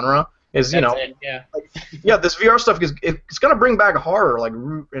revitalize a genre. This VR stuff it's gonna bring back horror like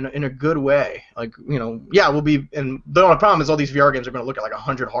in a good way. Like we'll be. And the only problem is all these VR games are gonna look at like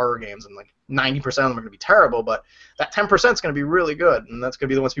 100 horror games and like 90% of them are gonna be terrible, but that 10% is gonna be really good, and that's gonna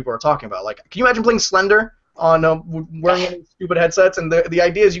be the ones people are talking about. Like, can you imagine playing Slender on wearing any stupid headsets? And the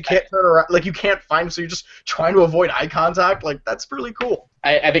idea is you can't turn around, like you can't find, so you're just trying to avoid eye contact. Like that's really cool.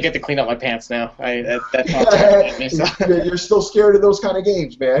 I think I have to clean up my pants now. That's me, so. You're still scared of those kind of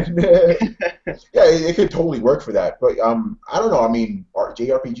games, man. Yeah, it could totally work for that. But I don't know. I mean,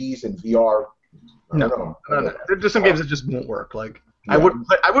 JRPGs and VR. I don't know. There's some games that just won't work. Like yeah. I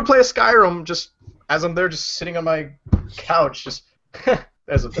would play a Skyrim just as I'm there, just sitting on my couch, just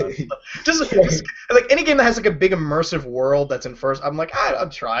as a just like any game that has like a big immersive world that's in first. I'm like,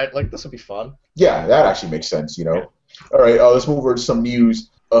 I'd try it. Like this would be fun. Yeah, that actually makes sense. All right, let's move over to some news.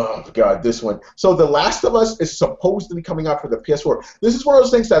 Oh, God, this one. So The Last of Us is supposedly coming out for the PS4. This is one of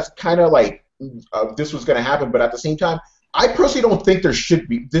those things that's kind of like this was going to happen, but at the same time, I personally don't think this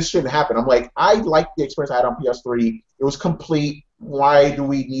shouldn't happen. I'm like, I like the experience I had on PS3. It was complete. Why do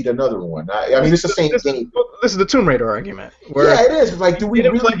we need another one? I mean, it's the same game. This is the Tomb Raider argument. Yeah, it is. Like, do we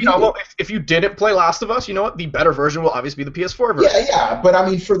really need it? If you didn't play Last of Us, you know what? The better version will obviously be the PS4 version. Yeah, but I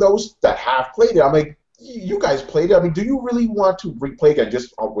mean, for those that have played it, I'm like, you guys played it. I mean, do you really want to replay it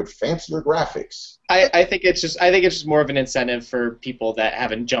just with fancier graphics? I think it's just more of an incentive for people that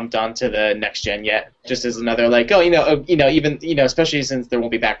haven't jumped onto the next gen yet. Just as another like, especially since there won't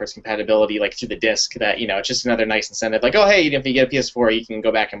be backwards compatibility like through the disc. That it's just another nice incentive. Like, oh hey, if you get a PS4, you can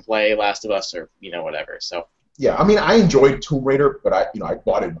go back and play Last of Us or whatever. So. Yeah, I mean, I enjoyed Tomb Raider, but I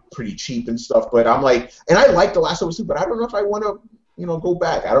bought it pretty cheap and stuff. But I'm like, and I like The Last of Us too, but I don't know if I want to. Go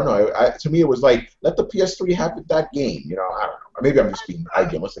back. I don't know. To me, it was like let the PS3 have that game. I don't know. Maybe I'm just being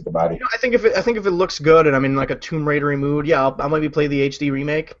idealistic about it. I think if it looks good and I'm in like a Tomb Raider mood, yeah, I'll maybe play the HD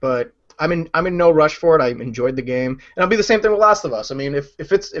remake. But I'm in no rush for it. I enjoyed the game, and it'll be the same thing with Last of Us. I mean, if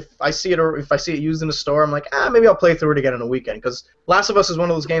I see it used in a store, I'm like, maybe I'll play through it again in a weekend because Last of Us is one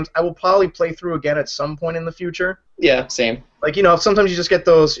of those games I will probably play through again at some point in the future. Yeah, same. Like sometimes you just get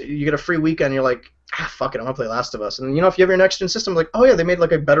you get a free weekend, you're like. Fuck it, I'm gonna play Last of Us. And if you have your next gen system, like, oh yeah, they made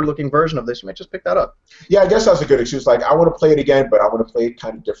like a better looking version of this, you might just pick that up. Yeah, I guess that's a good excuse. Like, I want to play it again, but I want to play it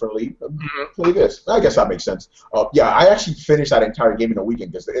kind of differently. Play this. I guess that makes sense. Yeah, I actually finished that entire game in a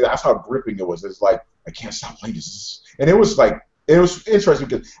weekend because that's how gripping it was. It's like I can't stop playing this, and it was like it was interesting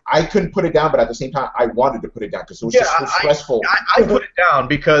because I couldn't put it down, but at the same time, I wanted to put it down because it was just so stressful. I put it down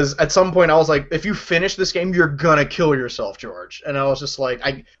because at some point I was like, if you finish this game, you're gonna kill yourself, George. And I was just like,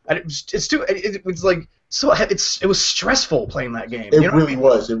 it was stressful playing that game. It really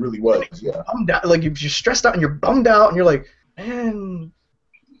was. It really was. Yeah. Like if you're stressed out and you're bummed out and you're like, man.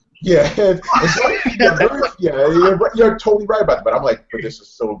 Yeah, you're totally right about that. But I'm like, but this is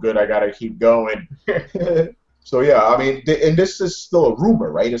so good, I gotta keep going. So yeah, I mean, and this is still a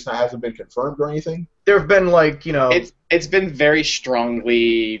rumor, right? It hasn't been confirmed or anything. There have been it's been very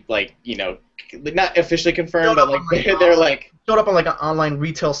strongly not officially confirmed, but they're like showed up on like online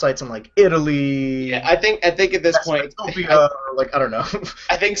retail sites in like Italy. Yeah, I think at this point, I don't know.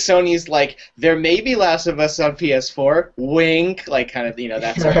 I think Sony's like, there may be Last of Us on PS4. Wink, like kind of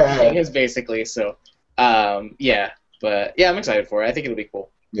that sort of thing is basically so. Yeah, but yeah, I'm excited for it. I think it'll be cool.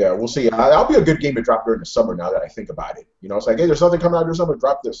 Yeah, we'll see. That'll be a good game to drop during the summer. Now that I think about it, it's like, hey, there's something coming out during the summer.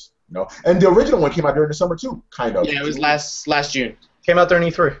 Drop this, And the original one came out during the summer too, kind of. Yeah, it was last June. Came out during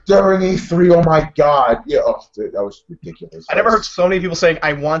E3. During E3, oh my God! Yeah, dude, that was ridiculous. I never heard so many people saying,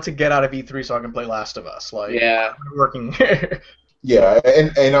 "I want to get out of E3 so I can play Last of Us." Like, yeah, working. Yeah,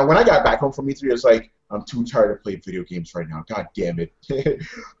 and when I got back home from E3, it's like, I'm too tired of playing video games right now. God damn it.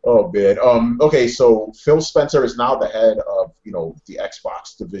 Oh, man. Okay, so Phil Spencer is now the head of, the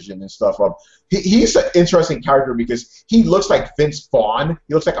Xbox division and stuff. He's an interesting character because he looks like Vince Vaughn.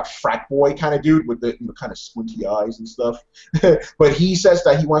 He looks like a frat boy kind of dude with the kind of squinty eyes and stuff. But he says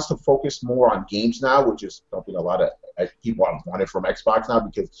that he wants to focus more on games now, which is something a lot of people have wanted from Xbox now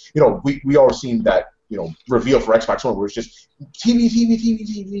because, we all seen that, reveal for Xbox One where it's just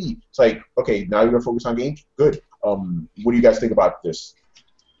TV. It's like, okay, now you're going to focus on games? Good. What do you guys think about this?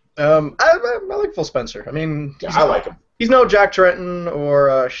 I like Phil Spencer. I mean, yeah, I like him. He's no Jack Tretton or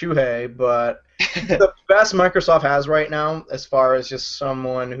Shuhei, but the best Microsoft has right now as far as just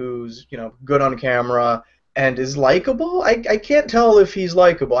someone who's, good on camera and is likable. I can't tell if he's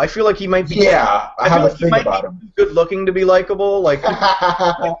likable. I feel like he might be. Yeah, I have a thing about him. Good looking to be likable, like you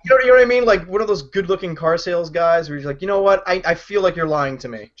know what I mean, like one of those good looking car sales guys where he's like, you know what, I feel like you're lying to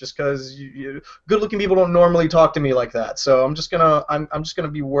me just because good looking people don't normally talk to me like that. So I'm just gonna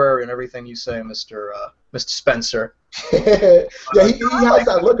be wary in everything you say, Mr. Spencer. Yeah, he has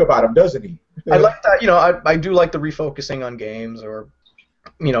that look about him, doesn't he? I like that. I do like the refocusing on games or.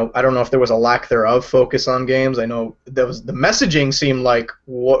 I don't know if there was a lack thereof focus on games. I know there was the messaging seemed like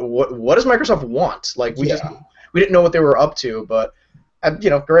what does Microsoft want? Like we didn't know what they were up to, but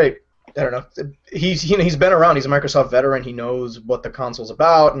great. I don't know. He's been around. He's a Microsoft veteran. He knows what the console's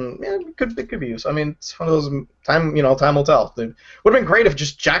about, and it could be used. I mean, it's one of those time will tell. It would have been great if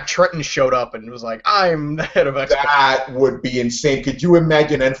just Jack Tretton showed up and was like, "I'm the head of Xbox." That would be insane. Could you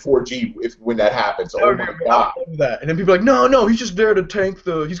imagine N4G when that happens? Oh my God! That. And then people are like, "No, he's just there to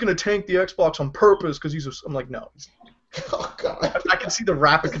he's going to tank the Xbox on purpose because I'm like, no. Oh God! I can see the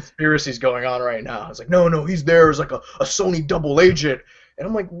rapid conspiracies going on right now. It's like, no, he's there as like a Sony double agent. And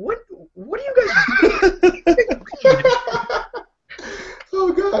I'm like, what are you guys doing?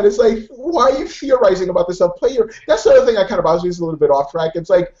 Oh God, it's like, why are you theorizing about this stuff? That's the other thing I kind of, I was just a little bit off track. It's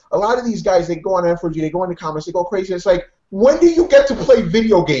like, a lot of these guys, they go on N4G, they go in the comments, they go crazy. It's like, when do you get to play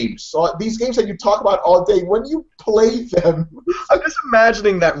video games? So these games that you talk about all day, when do you play them? I'm just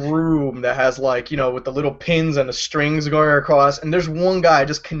imagining that room that has with the little pins and the strings going across, and there's one guy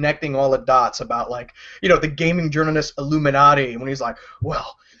just connecting all the dots about the gaming journalist Illuminati, when he's like,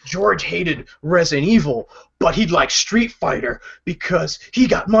 well, George hated Resident Evil, but he'd like Street Fighter because he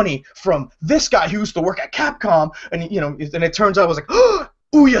got money from this guy who used to work at Capcom, and and it turns out it was like, oh,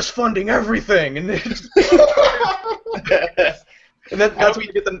 Ouya's funding everything, and that's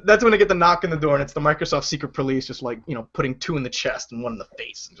when they get the knock in the door, and it's the Microsoft secret police, just putting two in the chest and one in the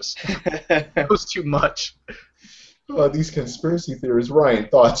face, and just it was too much. Oh, these conspiracy theories, Ryan,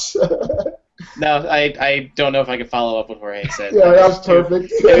 thoughts? No, I don't know if I can follow up with what Jorge said. Yeah, that was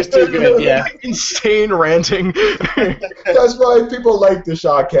perfect. It was too good, yeah. Insane ranting. That's why people like the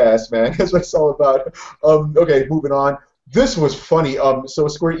Shotcast, man. That's what it's all about. Okay, moving on. This was funny. So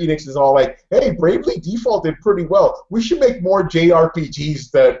Square Enix is all like, hey, Bravely Default did pretty well. We should make more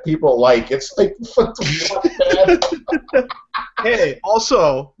JRPGs that people like. It's like, what the fuck, man? Hey,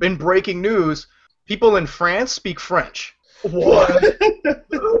 also, in breaking news, people in France speak French. What?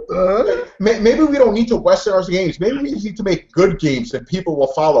 Maybe we don't need to Western our games. Maybe we need to make good games that people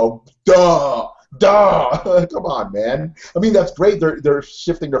will follow. Duh! Come on, man. I mean, that's great. They're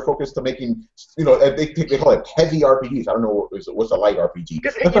shifting their focus to making, they call it heavy RPGs. I don't know what's a light RPG. You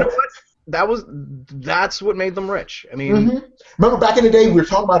know what? that's what made them rich. I mean, remember back in the day we were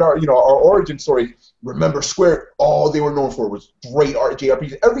talking about our our origin story. Remember Square? All they were known for was great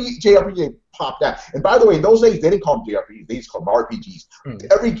JRPGs. Every JRPG popped out. And by the way, in those days they didn't call them JRPGs; they just called them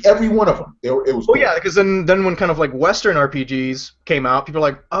RPGs. Every one of them, it was. Oh yeah, because then when kind of like Western RPGs came out, people were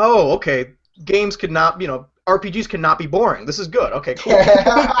like, oh, okay, games could not, RPGs cannot be boring. This is good. Okay, cool.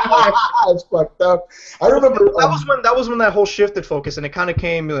 It's fucked up. I remember that was when that whole shifted focus, and it kind of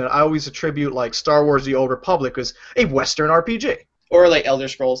came. I always attribute like Star Wars: The Old Republic as a Western RPG, or like Elder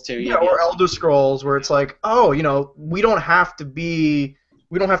Scrolls too. Yeah, or Elder Scrolls, where it's like, oh, we don't have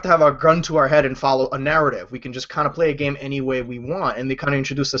to have our gun to our head and follow a narrative. We can just kind of play a game any way we want, and they kind of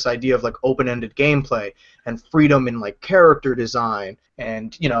introduced this idea of like open-ended gameplay and freedom in like character design.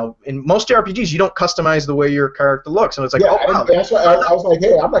 And in most JRPGs, you don't customize the way your character looks, and it's like, wow. That's why I was like,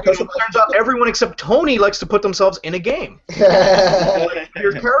 hey, I'm not customizing. Turns out everyone except Tony likes to put themselves in a game.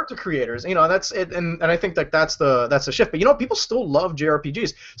 You're character creators, that's it, and I think that's the shift. But people still love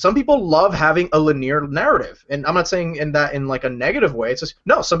JRPGs. Some people love having a linear narrative, and I'm not saying in like a negative way. It's just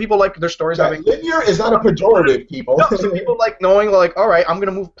no. Some people like their stories having linear is not a pejorative, people. No, some people like knowing like, all right, I'm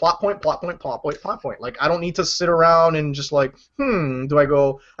gonna move plot point, plot point, plot point, plot point. Like I don't need to sit around and just like,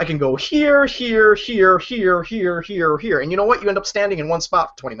 I can go here, here, here, here, here, here, here, and you know what? You end up standing in one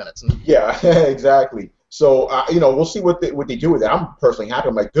spot for 20 minutes. Yeah, exactly. So we'll see what they do with it. I'm personally happy.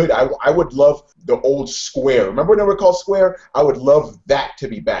 I'm like, good. I would love the old Square. Remember when they were called Square? I would love that to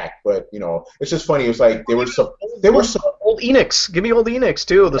be back. But it's just funny. It was like they were old Enix. Give me old Enix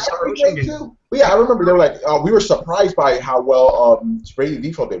too. The Star Ocean game. Too. Yeah, I remember they were like, we were surprised by how well Bravely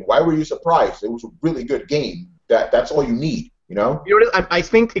Default did. Why were you surprised? It was a really good game. That's all you need. You know what it is? I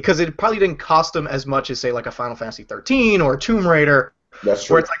think because it probably didn't cost them as much as say like a Final Fantasy 13 or a Tomb Raider. That's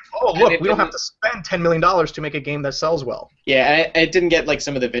true. Where it's like, oh look, we don't have to spend $10 million to make a game that sells well. Yeah, it didn't get like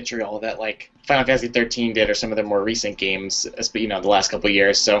some of the vitriol that like Final Fantasy 13 did, or some of the more recent games, the last couple of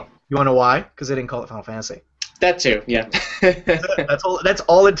years. So you want to know why? Because they didn't call it Final Fantasy. That too, yeah. That's all. That's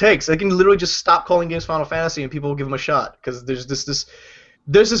all it takes. They can literally just stop calling games Final Fantasy, and people will give them a shot. Because there's this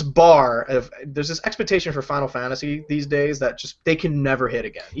expectation for Final Fantasy these days that just they can never hit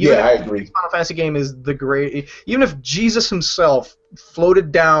again. I agree. Final Fantasy game is the great. Even if Jesus himself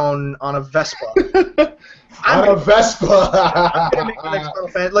floated down on a Vespa. I'm gonna make the next Final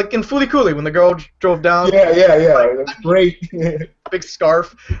Fantasy, like in Fooly Cooly when the girl drove down. Yeah. That's great. Big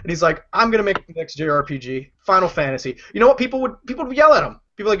scarf, and he's like, I'm gonna make the next JRPG, Final Fantasy. You know what? People would yell at him.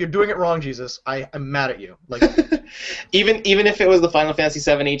 People are like, you're doing it wrong, Jesus. I'm mad at you. Like, even if it was the Final Fantasy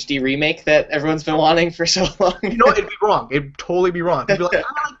VII HD remake that everyone's been wanting for so long. It'd be wrong. It'd totally be wrong. It'd be like,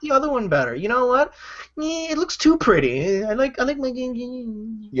 I like the other one better. You know what? It looks too pretty. I like my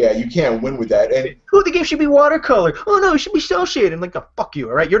game. Yeah, you can't win with that. And the game should be watercolor. Oh no, it should be cel shaded. I'm like, oh, fuck you.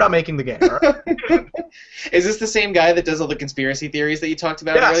 All right, you're not making the game. All right? Is this the same guy that does all the conspiracy theories that you talked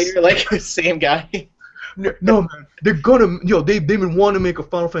about earlier? Like the same guy? No, man. They're gonna, they've been wanting to make a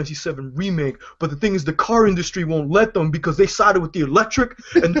Final Fantasy VII remake, but the thing is, the car industry won't let them because they sided with the electric,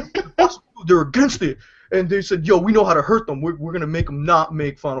 and they're against it. And they said, we know how to hurt them. We're gonna make them not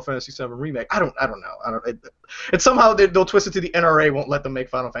make Final Fantasy VII remake. I don't know. And somehow they'll twist it to the NRA won't let them make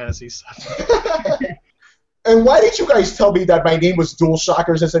Final Fantasy VII. And why didn't you guys tell me that my name was Dual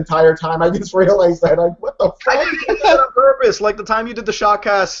Shockers this entire time? I just realized that. Like, what the fuck? I did that on purpose. Like the time you did the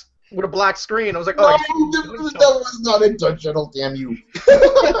Shockcast with a black screen, I was like, oh, no, that was not intentional, damn you.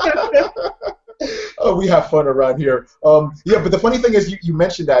 Oh, we have fun around here. Yeah, but the funny thing is, you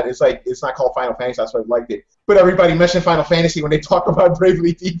mentioned that it's like it's not called Final Fantasy. That's why I liked it. But everybody mentioned Final Fantasy when they talk about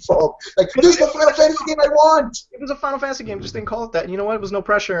Bravely Default. Like, this is the Final Fantasy game I want. It was a Final Fantasy game. Just didn't call it that. And you know what? It was no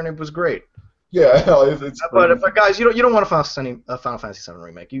pressure, and it was great. Yeah, it's but guys, you don't want a Final Fantasy VII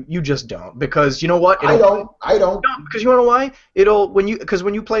remake. You just don't, because you know what? I don't. No, because you want to know why?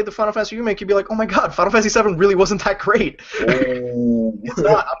 When you play the Final Fantasy remake, you'd be like, oh my god, Final Fantasy VII really wasn't that great. It's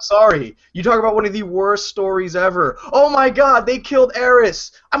not. I'm sorry. You talk about one of the worst stories ever. Oh my god, they killed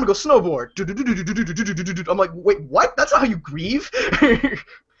Aeris. I'm gonna go snowboard. I'm like, wait, what? That's not how you grieve.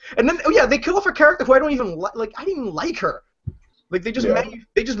 And then they kill off a character who I don't even like. I didn't even like her. Like they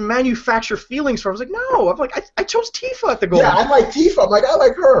just manufacture feelings for her. I was like, no. I'm like, I chose Tifa at the goal. Yeah, I like Tifa. I'm like, I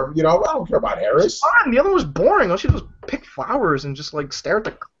like her. I don't care about Aeris. Fine. The other one was boring. All she did was pick flowers and just like stare at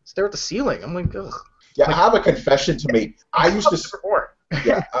the ceiling. I'm like, ugh. Yeah, I have a confession to make. I used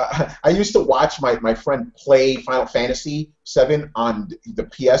to watch my friend play Final Fantasy VII on the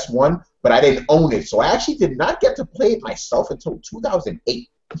PS1, but I didn't own it, so I actually did not get to play it myself until 2008.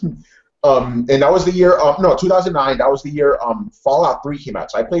 And that was the year, no, 2009, that was the year Fallout 3 came out.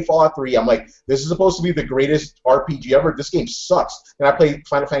 So I played Fallout 3. I'm like, this is supposed to be the greatest RPG ever. This game sucks. And I played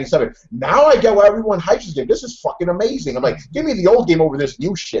Final Fantasy 7. Now I get why everyone hypes this game. This is fucking amazing. I'm like, give me the old game over this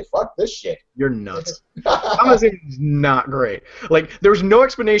new shit. Fuck this shit. You're nuts. Final Fantasy is not great. Like, there's no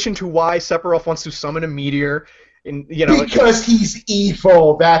explanation to why Sephiroth wants to summon a meteor. And, you know, because he's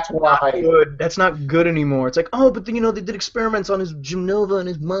evil, that's why. Good. That's not good anymore. It's like, oh, but you know, they did experiments on his Jim Nova and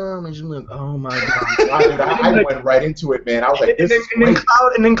his mom, and like, oh my god. I went right into it, man. I was like, this is great.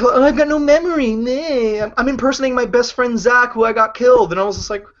 And then Cloud, oh, I've got no memory, man. I'm impersonating my best friend Zach, who I got killed, and I was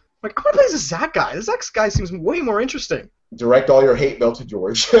just like, I'm gonna play this Zach guy. This Zach guy seems way more interesting. Direct all your hate mail to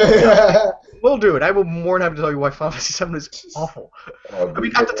George. Will do it. I will more than happy to tell you why Final Fantasy 7 is awful. I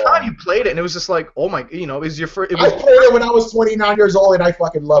mean, at the time you played it, and it was just like, oh my, you know, it was your first. I played it when I was 29 years old, and I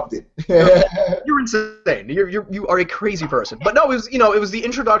fucking loved it. You're insane. You are a crazy person. But no, it was, you know, it was the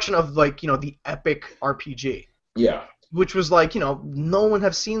introduction of, like, you know, the epic RPG. Yeah. Which was like, you know, no one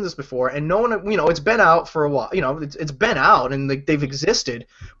have seen this before, and no one, you know, it's been out for a while, you know, it's been out, and they've existed,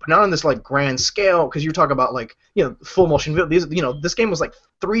 but not on this, like, grand scale, because you're talking about, like, you know, full motion video, these, you know, this game was, like,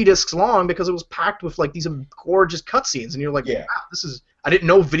 3 discs long, because it was packed with, like, these gorgeous cutscenes, and you're like, yeah. Wow, this is, I didn't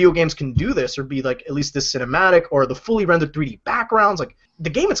know video games can do this, or be, like, at least this cinematic, or the fully rendered 3D backgrounds, like, the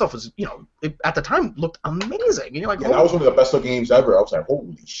game itself was, you know, at the time, looked amazing, and you're like, yeah, that was one of the best games ever. I was like,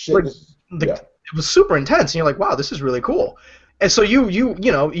 holy shit, like, this is, it was super intense, and you're like, wow, this is really cool. And so you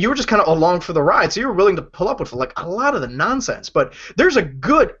know, you were just kind of along for the ride, so you were willing to pull up with, like, a lot of the nonsense. But there's a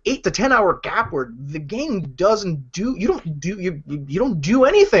good 8 to 10 hour gap where the game doesn't do, you don't do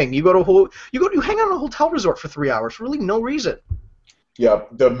anything. You hang out in a hotel resort for 3 hours for really no reason. Yeah,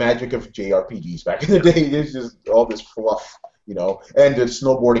 the magic of JRPGs back in the day. There's just all this fluff, you know. And the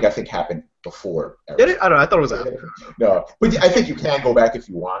snowboarding, I think, happened before. Did it? I don't know. I thought it was after. No, but I think you can go back if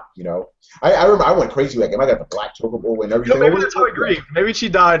you want, you know. I remember I went crazy with that game. I got the black chocobo and everything. You know, maybe that's how I agree. Maybe she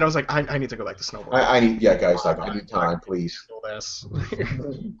died, and I was like, I need to go back to snowboarding. I need, yeah, guys, like, I need time, please. This.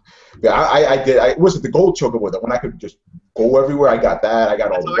 Yeah, I did. Was it the gold chocobo, the one I could just go everywhere? I got that. I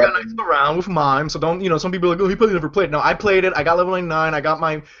got all the weapons. I got around with mine, so don't, you know, some people are like, oh, he probably never played it. No, I played it. I got level 99. I got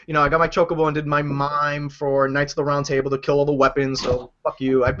my, you know, I got my chocobo and did my mime for Knights of the Round Table to kill all the weapons. So fuck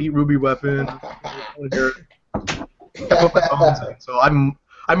you. I beat Ruby Weapon. So I'm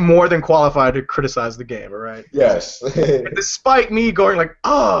more than qualified to criticize the game, all right? Yes. Despite me going like,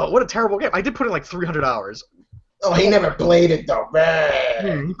 oh, what a terrible game. I did put in like 300 hours. Oh, he never played it though,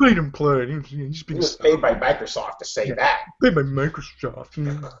 man. He didn't play it. He was paid by Microsoft to say that. Paid by Microsoft.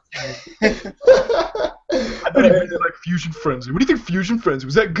 I bet he really liked Fusion Frenzy. What do you think Fusion Frenzy?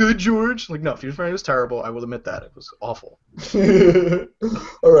 Was that good, George? Like, no, Fusion Frenzy was terrible. I will admit that. It was awful.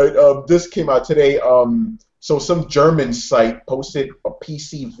 All right, this came out today. So some German site posted a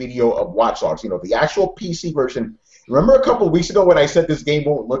PC video of Watch Dogs. You know, the actual PC version. Remember a couple of weeks ago when I said this game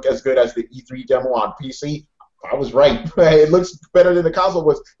won't look as good as the E3 demo on PC? I was right. It looks better than the console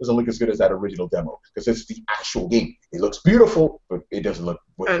was. Doesn't look as good as that original demo because it's the actual game. It looks beautiful, but it doesn't look.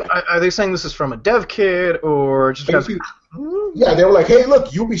 And are they saying this is from a dev kit or just because? Yeah, they were like, "Hey, look,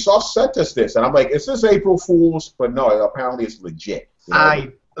 Ubisoft sent us this," and I'm like, "Is this April Fool's?" But no, apparently it's legit. You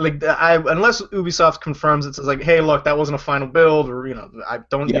know? Unless Ubisoft confirms it says like, "Hey, look, that wasn't a final build," or you know, I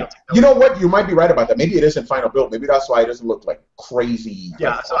don't. Yeah. You know what? You might be right about that. Maybe it isn't final build. Maybe that's why it doesn't look like crazy.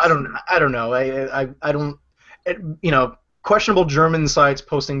 Yeah. So I don't know. I don't. You know, questionable German sites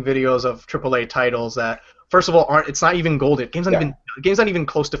posting videos of AAA titles that, first of all, aren't. It's not even golded. Game's not even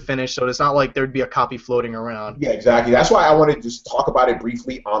close to finish, so it's not like there'd be a copy floating around. Yeah, exactly. That's why I wanted to just talk about it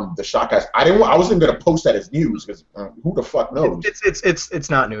briefly on the Shotcast. I wasn't gonna post that as news because who the fuck knows? It's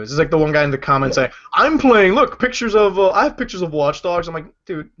not news. It's like the one guy in the comments saying, "I'm playing. Look, pictures of. I have pictures of Watch Dogs." I'm like,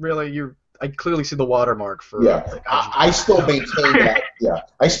 dude, really? I clearly see the watermark for. Yeah, I still maintain that. Yeah,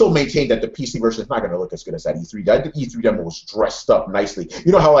 I still maintain that the PC version is not going to look as good as that E3. That E3 demo was dressed up nicely.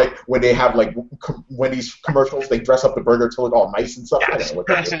 You know how like when they have like Wendy's commercials, they dress up the burger to look all nice and stuff. Yes. What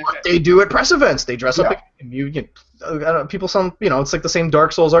they do at press events, they dress up. People, it's like the same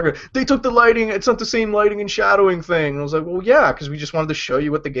Dark Souls argument. They took the lighting. It's not the same lighting and shadowing thing. And I was like, well, yeah, because we just wanted to show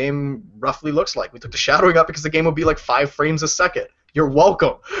you what the game roughly looks like. We took the shadowing up because the game would be like 5 frames a second. You're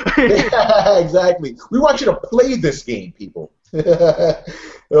welcome. Yeah, exactly. We want you to play this game, people.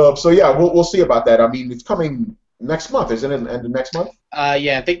 So yeah, we'll see about that. I mean, it's coming next month, isn't it? End of next month?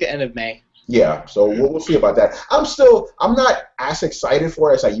 Yeah, I think the end of May. Yeah, so we'll see about that. I'm not as excited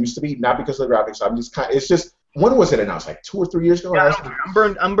for it as I used to be. Not because of the graphics. It's just. When was it announced? Like 2 or 3 years ago? Yeah,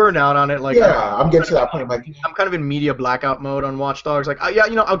 I'm burned out on it. Like, yeah, I'm getting to that point. Like, I'm kind of in media blackout mode on Watch Dogs. Like, yeah,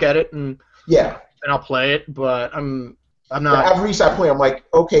 I'll get it and yeah, and I'll play it, but I'm not. Yeah, I've reached that point. I'm like,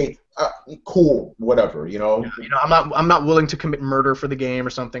 okay, cool, whatever, you know. You know, I'm not willing to commit murder for the game or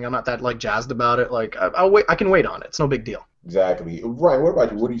something. I'm not that like jazzed about it. Like I'll wait. I can wait on it. It's no big deal. Exactly. Ryan, what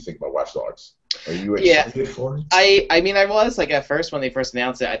about you? What do you think about Watch Dogs? Are you excited for it? I mean, I was like at first when they first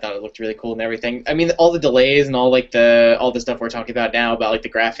announced it, I thought it looked really cool and everything. I mean, all the delays and all the stuff we're talking about now about like the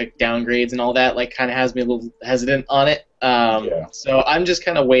graphic downgrades and all that like kind of has me a little hesitant on it. So I'm just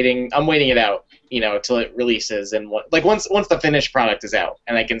kind of waiting. I'm waiting it out, you know, till it releases and once the finished product is out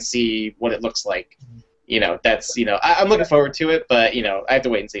and I can see what it looks like. You know, that's, you know, I'm looking forward to it, but, you know, I have to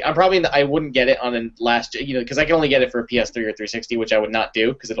wait and see. I wouldn't get it on a last, you know, because I can only get it for a PS3 or 360, which I would not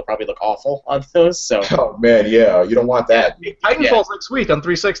do because it'll probably look awful on those. So. Oh man, yeah, you don't want that. Titanfall's next week on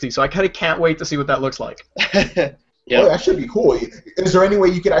 360, so I kind of can't wait to see what that looks like. Oh, that should be cool. Is there any way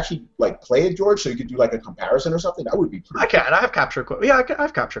you could actually like play it, George, so you could do like a comparison or something? That would be pretty cool. I have capture equipment. Yeah, I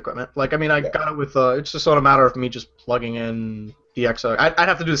have capture equipment. Like, I mean, I got it with. It's just not a matter of me just plugging in the DX. I'd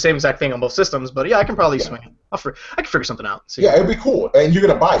have to do the same exact thing on both systems, but yeah, I can probably swing it. I can figure something out. See. Yeah, it'd be cool. And you're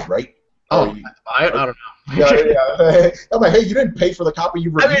gonna buy it, right? Oh, buy it? I don't know. Yeah. I'm like, hey, you didn't pay for the copy you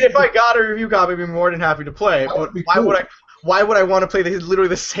reviewed. I mean, if I got a review copy, I'd be more than happy to play. But why would I want to play literally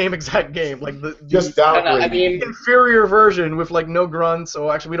the same exact game? Like just downgrade. I mean, inferior version with like no grunts.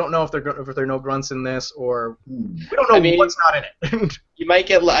 So actually, we don't know if there are no grunts in this, or we don't know what's not in it. You might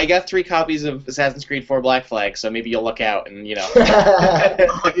get. I got 3 copies of Assassin's Creed 4 Black Flag, so maybe you'll look out and you know.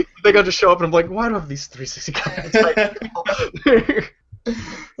 I think I'll just show up and I'm like, why do I have these 360 copies?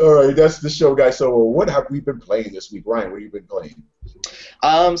 All right, that's the show, guys. So, what have we been playing this week, Ryan? What have you been playing?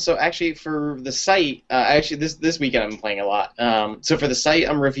 So actually, for the site, this weekend I've been playing a lot. So for the site,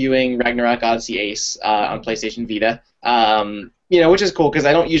 I'm reviewing Ragnarok Odyssey Ace on PlayStation Vita. You know, which is cool because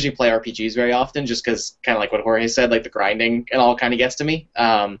I don't usually play RPGs very often, just because kind of like what Jorge said, like the grinding and all kind of gets to me.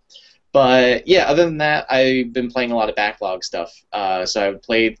 But yeah, other than that, I've been playing a lot of backlog stuff. So I've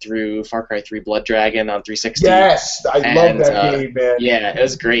played through Far Cry 3 Blood Dragon on 360. Yes, I love that game, man. Yeah, it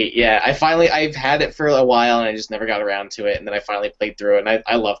was great. Yeah, I've had it for a while and I just never got around to it, and then I finally played through it and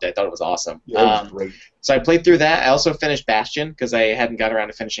I loved it. I thought it was awesome. Yeah, it was great. So I played through that. I also finished Bastion because I hadn't got around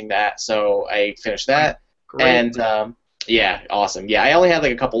to finishing that, so I finished that. Great. And yeah, awesome. Yeah, I only had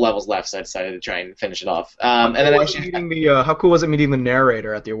like a couple levels left, so I decided to try and finish it off. And then how cool was it meeting the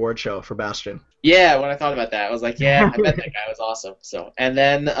narrator at the award show for Bastion? Yeah, when I thought about that, I was like, yeah, I bet that guy was awesome. So, and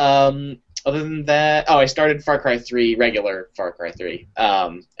then other than that, I started Far Cry 3, regular Far Cry 3,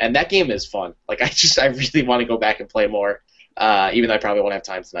 and that game is fun. Like, I really want to go back and play more, even though I probably won't have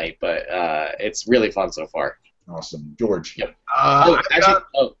time tonight. But it's really fun so far. Awesome, George. Yep.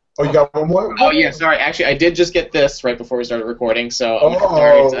 Oh, you got one more? Oh yeah, sorry. Actually, I did just get this right before we started recording, so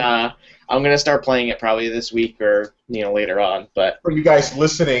I'm gonna start playing it probably this week or later on. But for you guys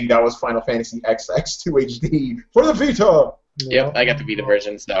listening, that was Final Fantasy XX2 HD for the Vita. Yep, I got the Vita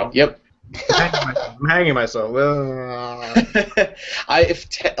version, so yep. I'm hanging myself.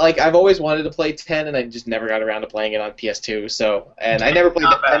 I've always wanted to play 10, and I just never got around to playing it on PS2. So, and I never played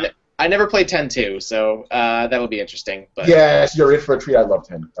I never played 10-2, so that'll be interesting. But yes, you're in for a treat. I love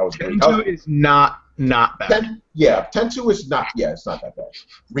 10. That was great. 10-2 is not bad. 10-2 is not. Yeah, it's not that bad.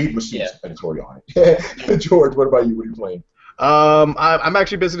 Read Machines editorial on it. George, what about you? What are you playing? I'm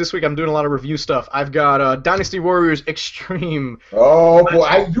actually busy this week. I'm doing a lot of review stuff. I've got Dynasty Warriors Extreme. Oh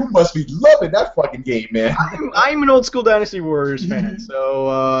boy, you must be loving that fucking game, man. I'm an old school Dynasty Warriors fan, so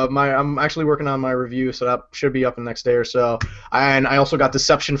I'm actually working on my review, so that should be up in the next day or so. And I also got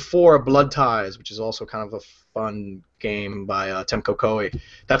Deception 4: Blood Ties, which is also kind of a fun game by Temco Koei.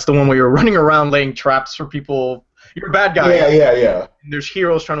 That's the one where you're running around laying traps for people. You're a bad guy. Yeah. And there's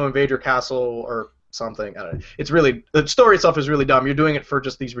heroes trying to invade your castle or something. I don't know. It's really, the story itself is really dumb. You're doing it for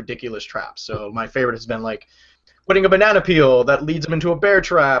just these ridiculous traps. So my favorite has been like putting a banana peel that leads them into a bear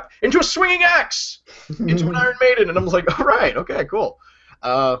trap, into a swinging axe, into an Iron Maiden, and I'm like, all right, okay, cool.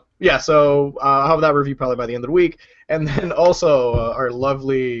 Yeah, so I'll have that review probably by the end of the week. And then also our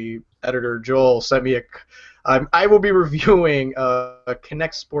lovely editor Joel sent me I will be reviewing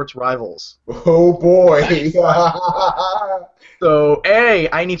Kinect Sports Rivals. Oh boy. So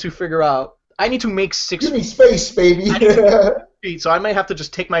I need to make 6 Give me space, baby. feet, so I might have to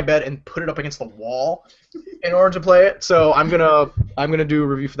just take my bed and put it up against the wall in order to play it. So I'm gonna do a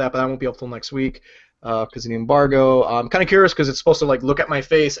review for that, but I won't be up till next week because of the embargo. I'm kind of curious because it's supposed to like look at my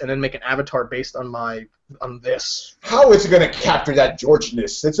face and then make an avatar based on this. How is it gonna capture that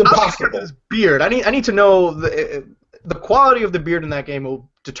Georgeness? It's impossible. This beard. I need to know the quality of the beard in that game will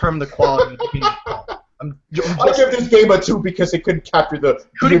determine the quality of the game. I'll give this game a 2 because it couldn't capture the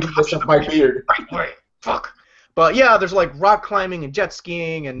weirdness of my beard. Right. Fuck. But yeah, there's like rock climbing and jet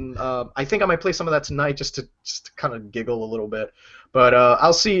skiing, and I think I might play some of that tonight just to kind of giggle a little bit. But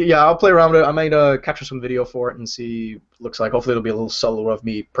I'll see. Yeah, I'll play around with it. I might capture some video for it and see. Looks like hopefully it'll be a little solo of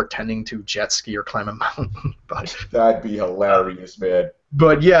me pretending to jet ski or climb a mountain. But that'd be hilarious, man.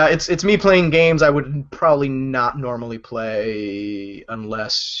 But yeah, it's me playing games I would probably not normally play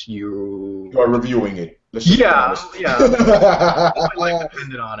unless you are reviewing it. Yeah. I'm like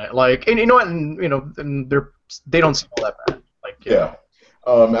dependent on it. Like, and you know what? And they don't seem all that bad. Like, yeah.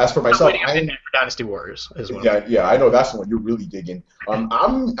 As for myself, I'm for Dynasty Warriors as well. Yeah, I know that's the one you're really digging.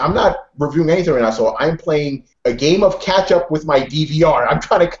 I'm not reviewing anything right now, so I'm playing a game of catch up with my DVR. I'm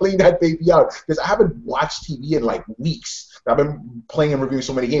trying to clean that baby out because I haven't watched TV in like weeks. I've been playing and reviewing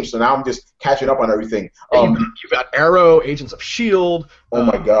so many games, so now I'm just catching up on everything. You've got Arrow, Agents of S.H.I.E.L.D. Oh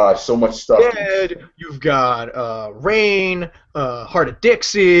my God, so much stuff. Dead. You've got Rain, Heart of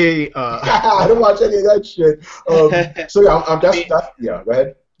Dixie. I don't watch any of that shit. So yeah, yeah. Go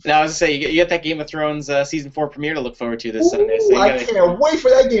ahead. Now, I was gonna say you get that Game of Thrones season 4 premiere to look forward to this Sunday. So I can't wait for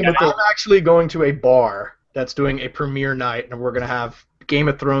that Game of Thrones. I'm actually going to a bar that's doing a premiere night, and we're gonna have Game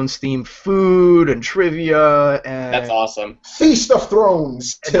of Thrones themed food and trivia, and that's awesome. Feast of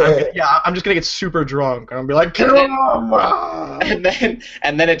Thrones. I'm just gonna get super drunk and I'll be like, and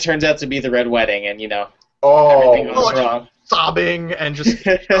then it turns out to be the Red Wedding, and everything goes wrong. Sobbing and just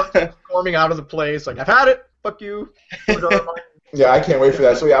storming out of the place like, I've had it. Fuck you. Yeah, I can't wait for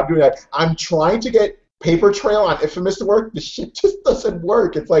that. So yeah, I'm doing that. I'm trying to get Paper Trail on Infamous to work. The shit just doesn't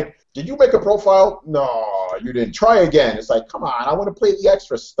work. It's like, did you make a profile? No, you didn't. Try again. It's like, come on, I want to play the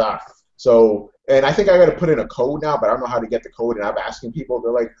extra stuff. So, and I think I got to put in a code now, but I don't know how to get the code. And I'm asking people.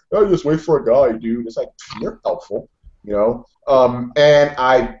 They're like, oh, just wait for a guy, dude. It's like, you're helpful, And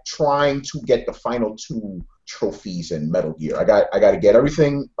I'm trying to get the final 2 trophies in Metal Gear. I got to get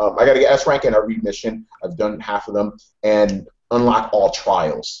everything. I got to get S rank in every mission. I've done half of them and unlock all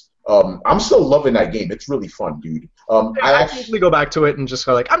trials. I'm still loving that game. It's really fun, dude. I actually go back to it and just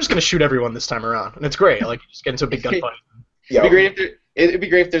go like, I'm just gonna shoot everyone this time around, and it's great. Like, you just get into a big gunfight. Yeah. It'd be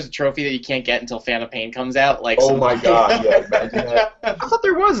great if there's a trophy that you can't get until Phantom Pain comes out. Like, oh my God, yeah, imagine that. I thought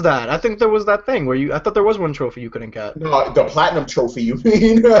there was that. I think there was that thing where I thought there was one trophy you couldn't get. No, the platinum trophy, you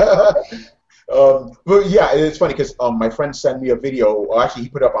mean? But yeah, it's funny because my friend sent me a video. Well, actually, he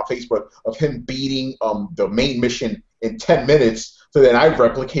put it up on Facebook of him beating the main mission in 10 minutes. So then I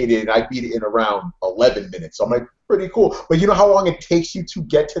replicated it and I beat it in around 11 minutes. So I'm like, pretty cool. But you know how long it takes you to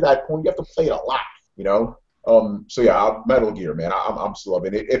get to that point? You have to play it a lot, So yeah, Metal Gear, man, I'm still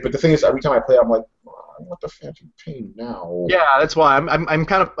loving it. But the thing is, every time I play, I'm like, I want the Phantom Pain now. Yeah, that's why I'm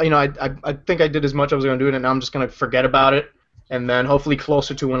kind of, I think I did as much as I was going to do it, and now I'm just going to forget about it. And then hopefully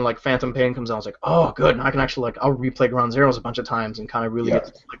closer to when like Phantom Pain comes out, I was like, oh, good. Now I can actually I'll replay Ground Zeroes a bunch of times and kind of really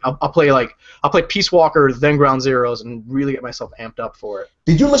get I'll play Peace Walker, then Ground Zeroes, and really get myself amped up for it.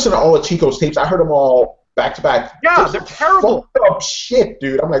 Did you listen to all of Chico's tapes? I heard them all back to back. Yeah, they're terrible. Up shit,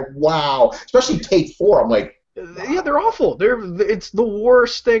 dude. I'm like, wow. Especially tape 4. I'm like, yeah, they're awful. It's the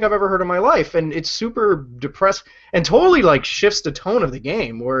worst thing I've ever heard in my life, and it's super depressed and totally shifts the tone of the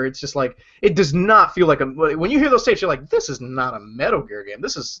game. Where it's just like it does not feel like when you hear those tapes, you're like, this is not a Metal Gear game.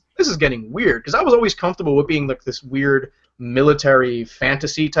 This is getting weird. Because I was always comfortable with being like this weird military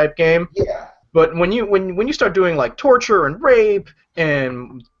fantasy type game. Yeah. But when you start doing like torture and rape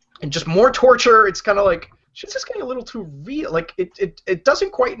and just more torture, it's kind of like. It's just getting a little too real. Like it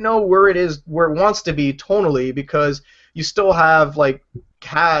doesn't quite know where it wants to be tonally, because you still have like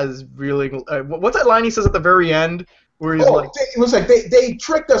Kaz reeling. What's that line he says at the very end where he's it was like they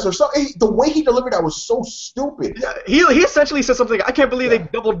tricked us or something. The way he delivered that was so stupid. Yeah, he essentially said something. I can't believe they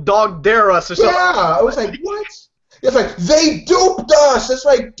double dog dare us or something. Yeah, I was like, what? It's like, they duped us. It's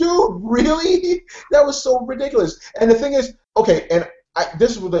like, dude, really? That was so ridiculous. And the thing is, okay, and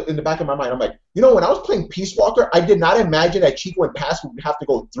this was in the back of my mind. I'm like, when I was playing Peace Walker, I did not imagine that Chico and Pass would have to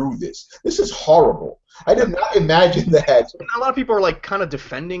go through this. This is horrible. I did not imagine that. A lot of people are kind of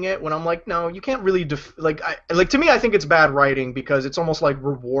defending it when I'm like, no, you can't really to me, I think it's bad writing because it's almost like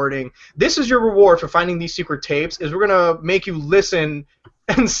rewarding. This is your reward for finding these secret tapes. Is we're gonna make you listen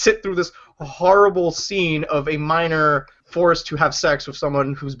and sit through this horrible scene of a minor forced to have sex with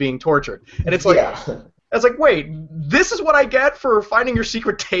someone who's being tortured, and it's like. Yeah. I was like, wait, this is what I get for finding your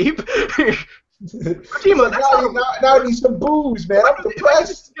secret tape? Kojima, now I need some booze, man. I'm depressed. If this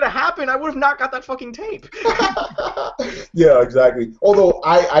was going to happen, I would have not got that fucking tape. Yeah, exactly. Although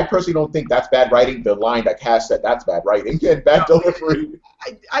I personally don't think that's bad writing. The line that Cass said, that's bad writing and bad delivery.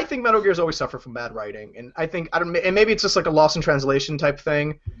 I think Metal Gear's always suffer from bad writing, and I think and maybe it's just like a lost in translation type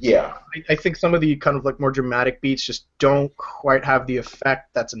thing. Yeah. I think some of the kind of more dramatic beats just don't quite have the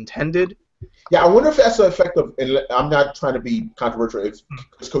effect that's intended. Yeah, I wonder if that's the effect of. And I'm not trying to be controversial.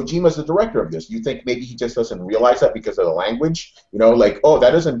 Because Kojima's the director of this. You think maybe he just doesn't realize that because of the language? You know, like, oh,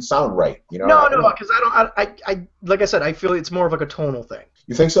 that doesn't sound right. You know? No, because I like I said, I feel it's more of like a tonal thing.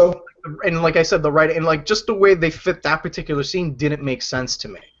 You think so? And like I said, the writing and like just the way they fit that particular scene didn't make sense to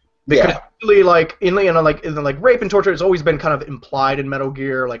me. They could actually like rape and torture has always been kind of implied in Metal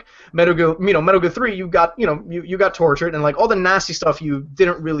Gear. Like Metal Gear 3, you got you got tortured and like all the nasty stuff you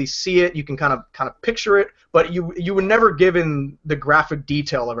didn't really see it. You can kind of picture it, but you were never given the graphic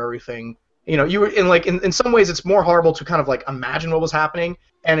detail of everything. You know, you were in some ways it's more horrible to kind of like imagine what was happening,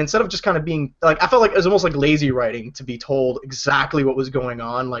 and instead of just kind of being like I felt like it was almost like lazy writing to be told exactly what was going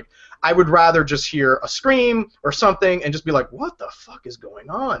on. Like I would rather just hear a scream or something and just be like, what the fuck is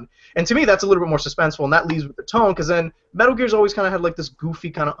going on? And to me that's a little bit more suspenseful, and that leaves with the tone, because then Metal Gear's always kind of had like this goofy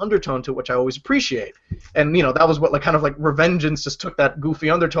kind of undertone to it, which I always appreciate. And you know that was what like kind of like Revengeance just took that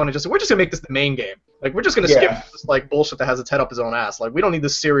goofy undertone and just said, we're just gonna make this the main game. Like we're just gonna skip this like bullshit that has its head up his own ass. Like we don't need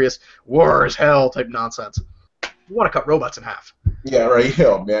this serious war is hell type nonsense. We want to cut robots in half. Yeah, right.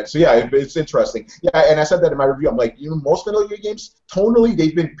 Oh, man. So yeah, it's interesting. Yeah, and I said that in my review. I'm like, most Metal Gear games, tonally,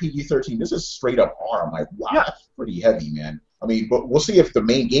 they've been PG-13. This is straight up R. I'm like, wow, that's pretty heavy, man. I mean, but we'll see if the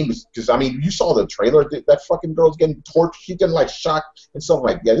main game is, because I mean, you saw the trailer. That fucking girl's getting tortured. She's getting like shot and stuff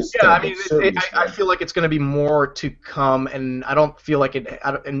like that. This I mean, I feel like it's going to be more to come, and I don't feel like it.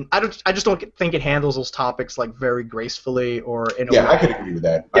 I just don't think it handles those topics like very gracefully or in a way. I could agree with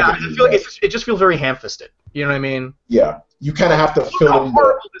that. Yeah, I feel like it just feels very ham-fisted. You know what I mean? Yeah, you kind of have to fill in. How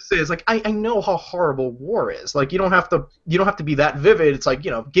horrible this is! Like I know how horrible war is. Like you don't have to be that vivid. It's like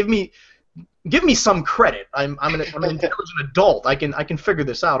give me some credit. I'm an intelligent adult. I can figure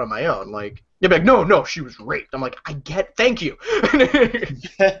this out on my own. Like you'd be like, no, she was raped. I'm like, thank you.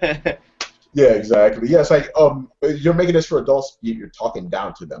 Yeah, exactly. Yeah, it's like you're making this for adults. You're talking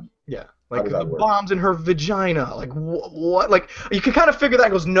down to them. Yeah, like the bombs in her vagina. Like what? Like you can kind of figure that.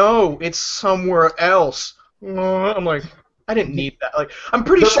 It goes, no, it's somewhere else. I'm like, I didn't need that. Like I'm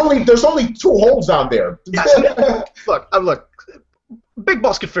pretty sure there's only 2 holes down there. Yes. Look. Big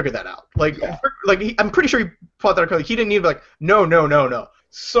Boss could figure that out. I'm pretty sure he thought that he didn't need to be like, no,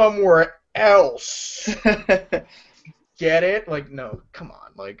 somewhere else. Get it? Like, no, come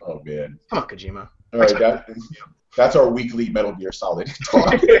on. Like, oh man, come on, Kojima. All right, that's our weekly Metal Gear Solid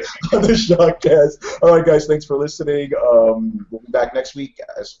talk on the Shotcast. All right, guys, thanks for listening. We'll be back next week.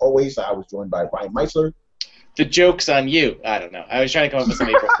 As always, I was joined by Ryan Meisler. The joke's on you. I don't know. I was trying to come up with some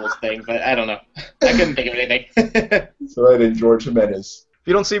April Fool's thing, but I don't know. I couldn't think of anything. That's right, and George Jimenez. If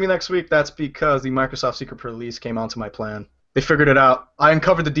you don't see me next week, that's because the Microsoft secret release came onto my plan. They figured it out. I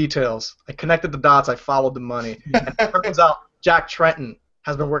uncovered the details. I connected the dots. I followed the money. And it turns out Jack Tretton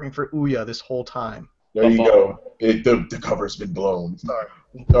has been working for Ouya this whole time. There you go. The cover's been blown. Sorry.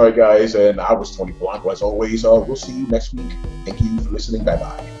 All right, guys, and I was Tony Polanco as always. We'll see you next week. Thank you for listening.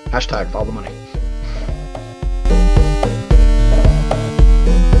 Bye-bye. # follow the money.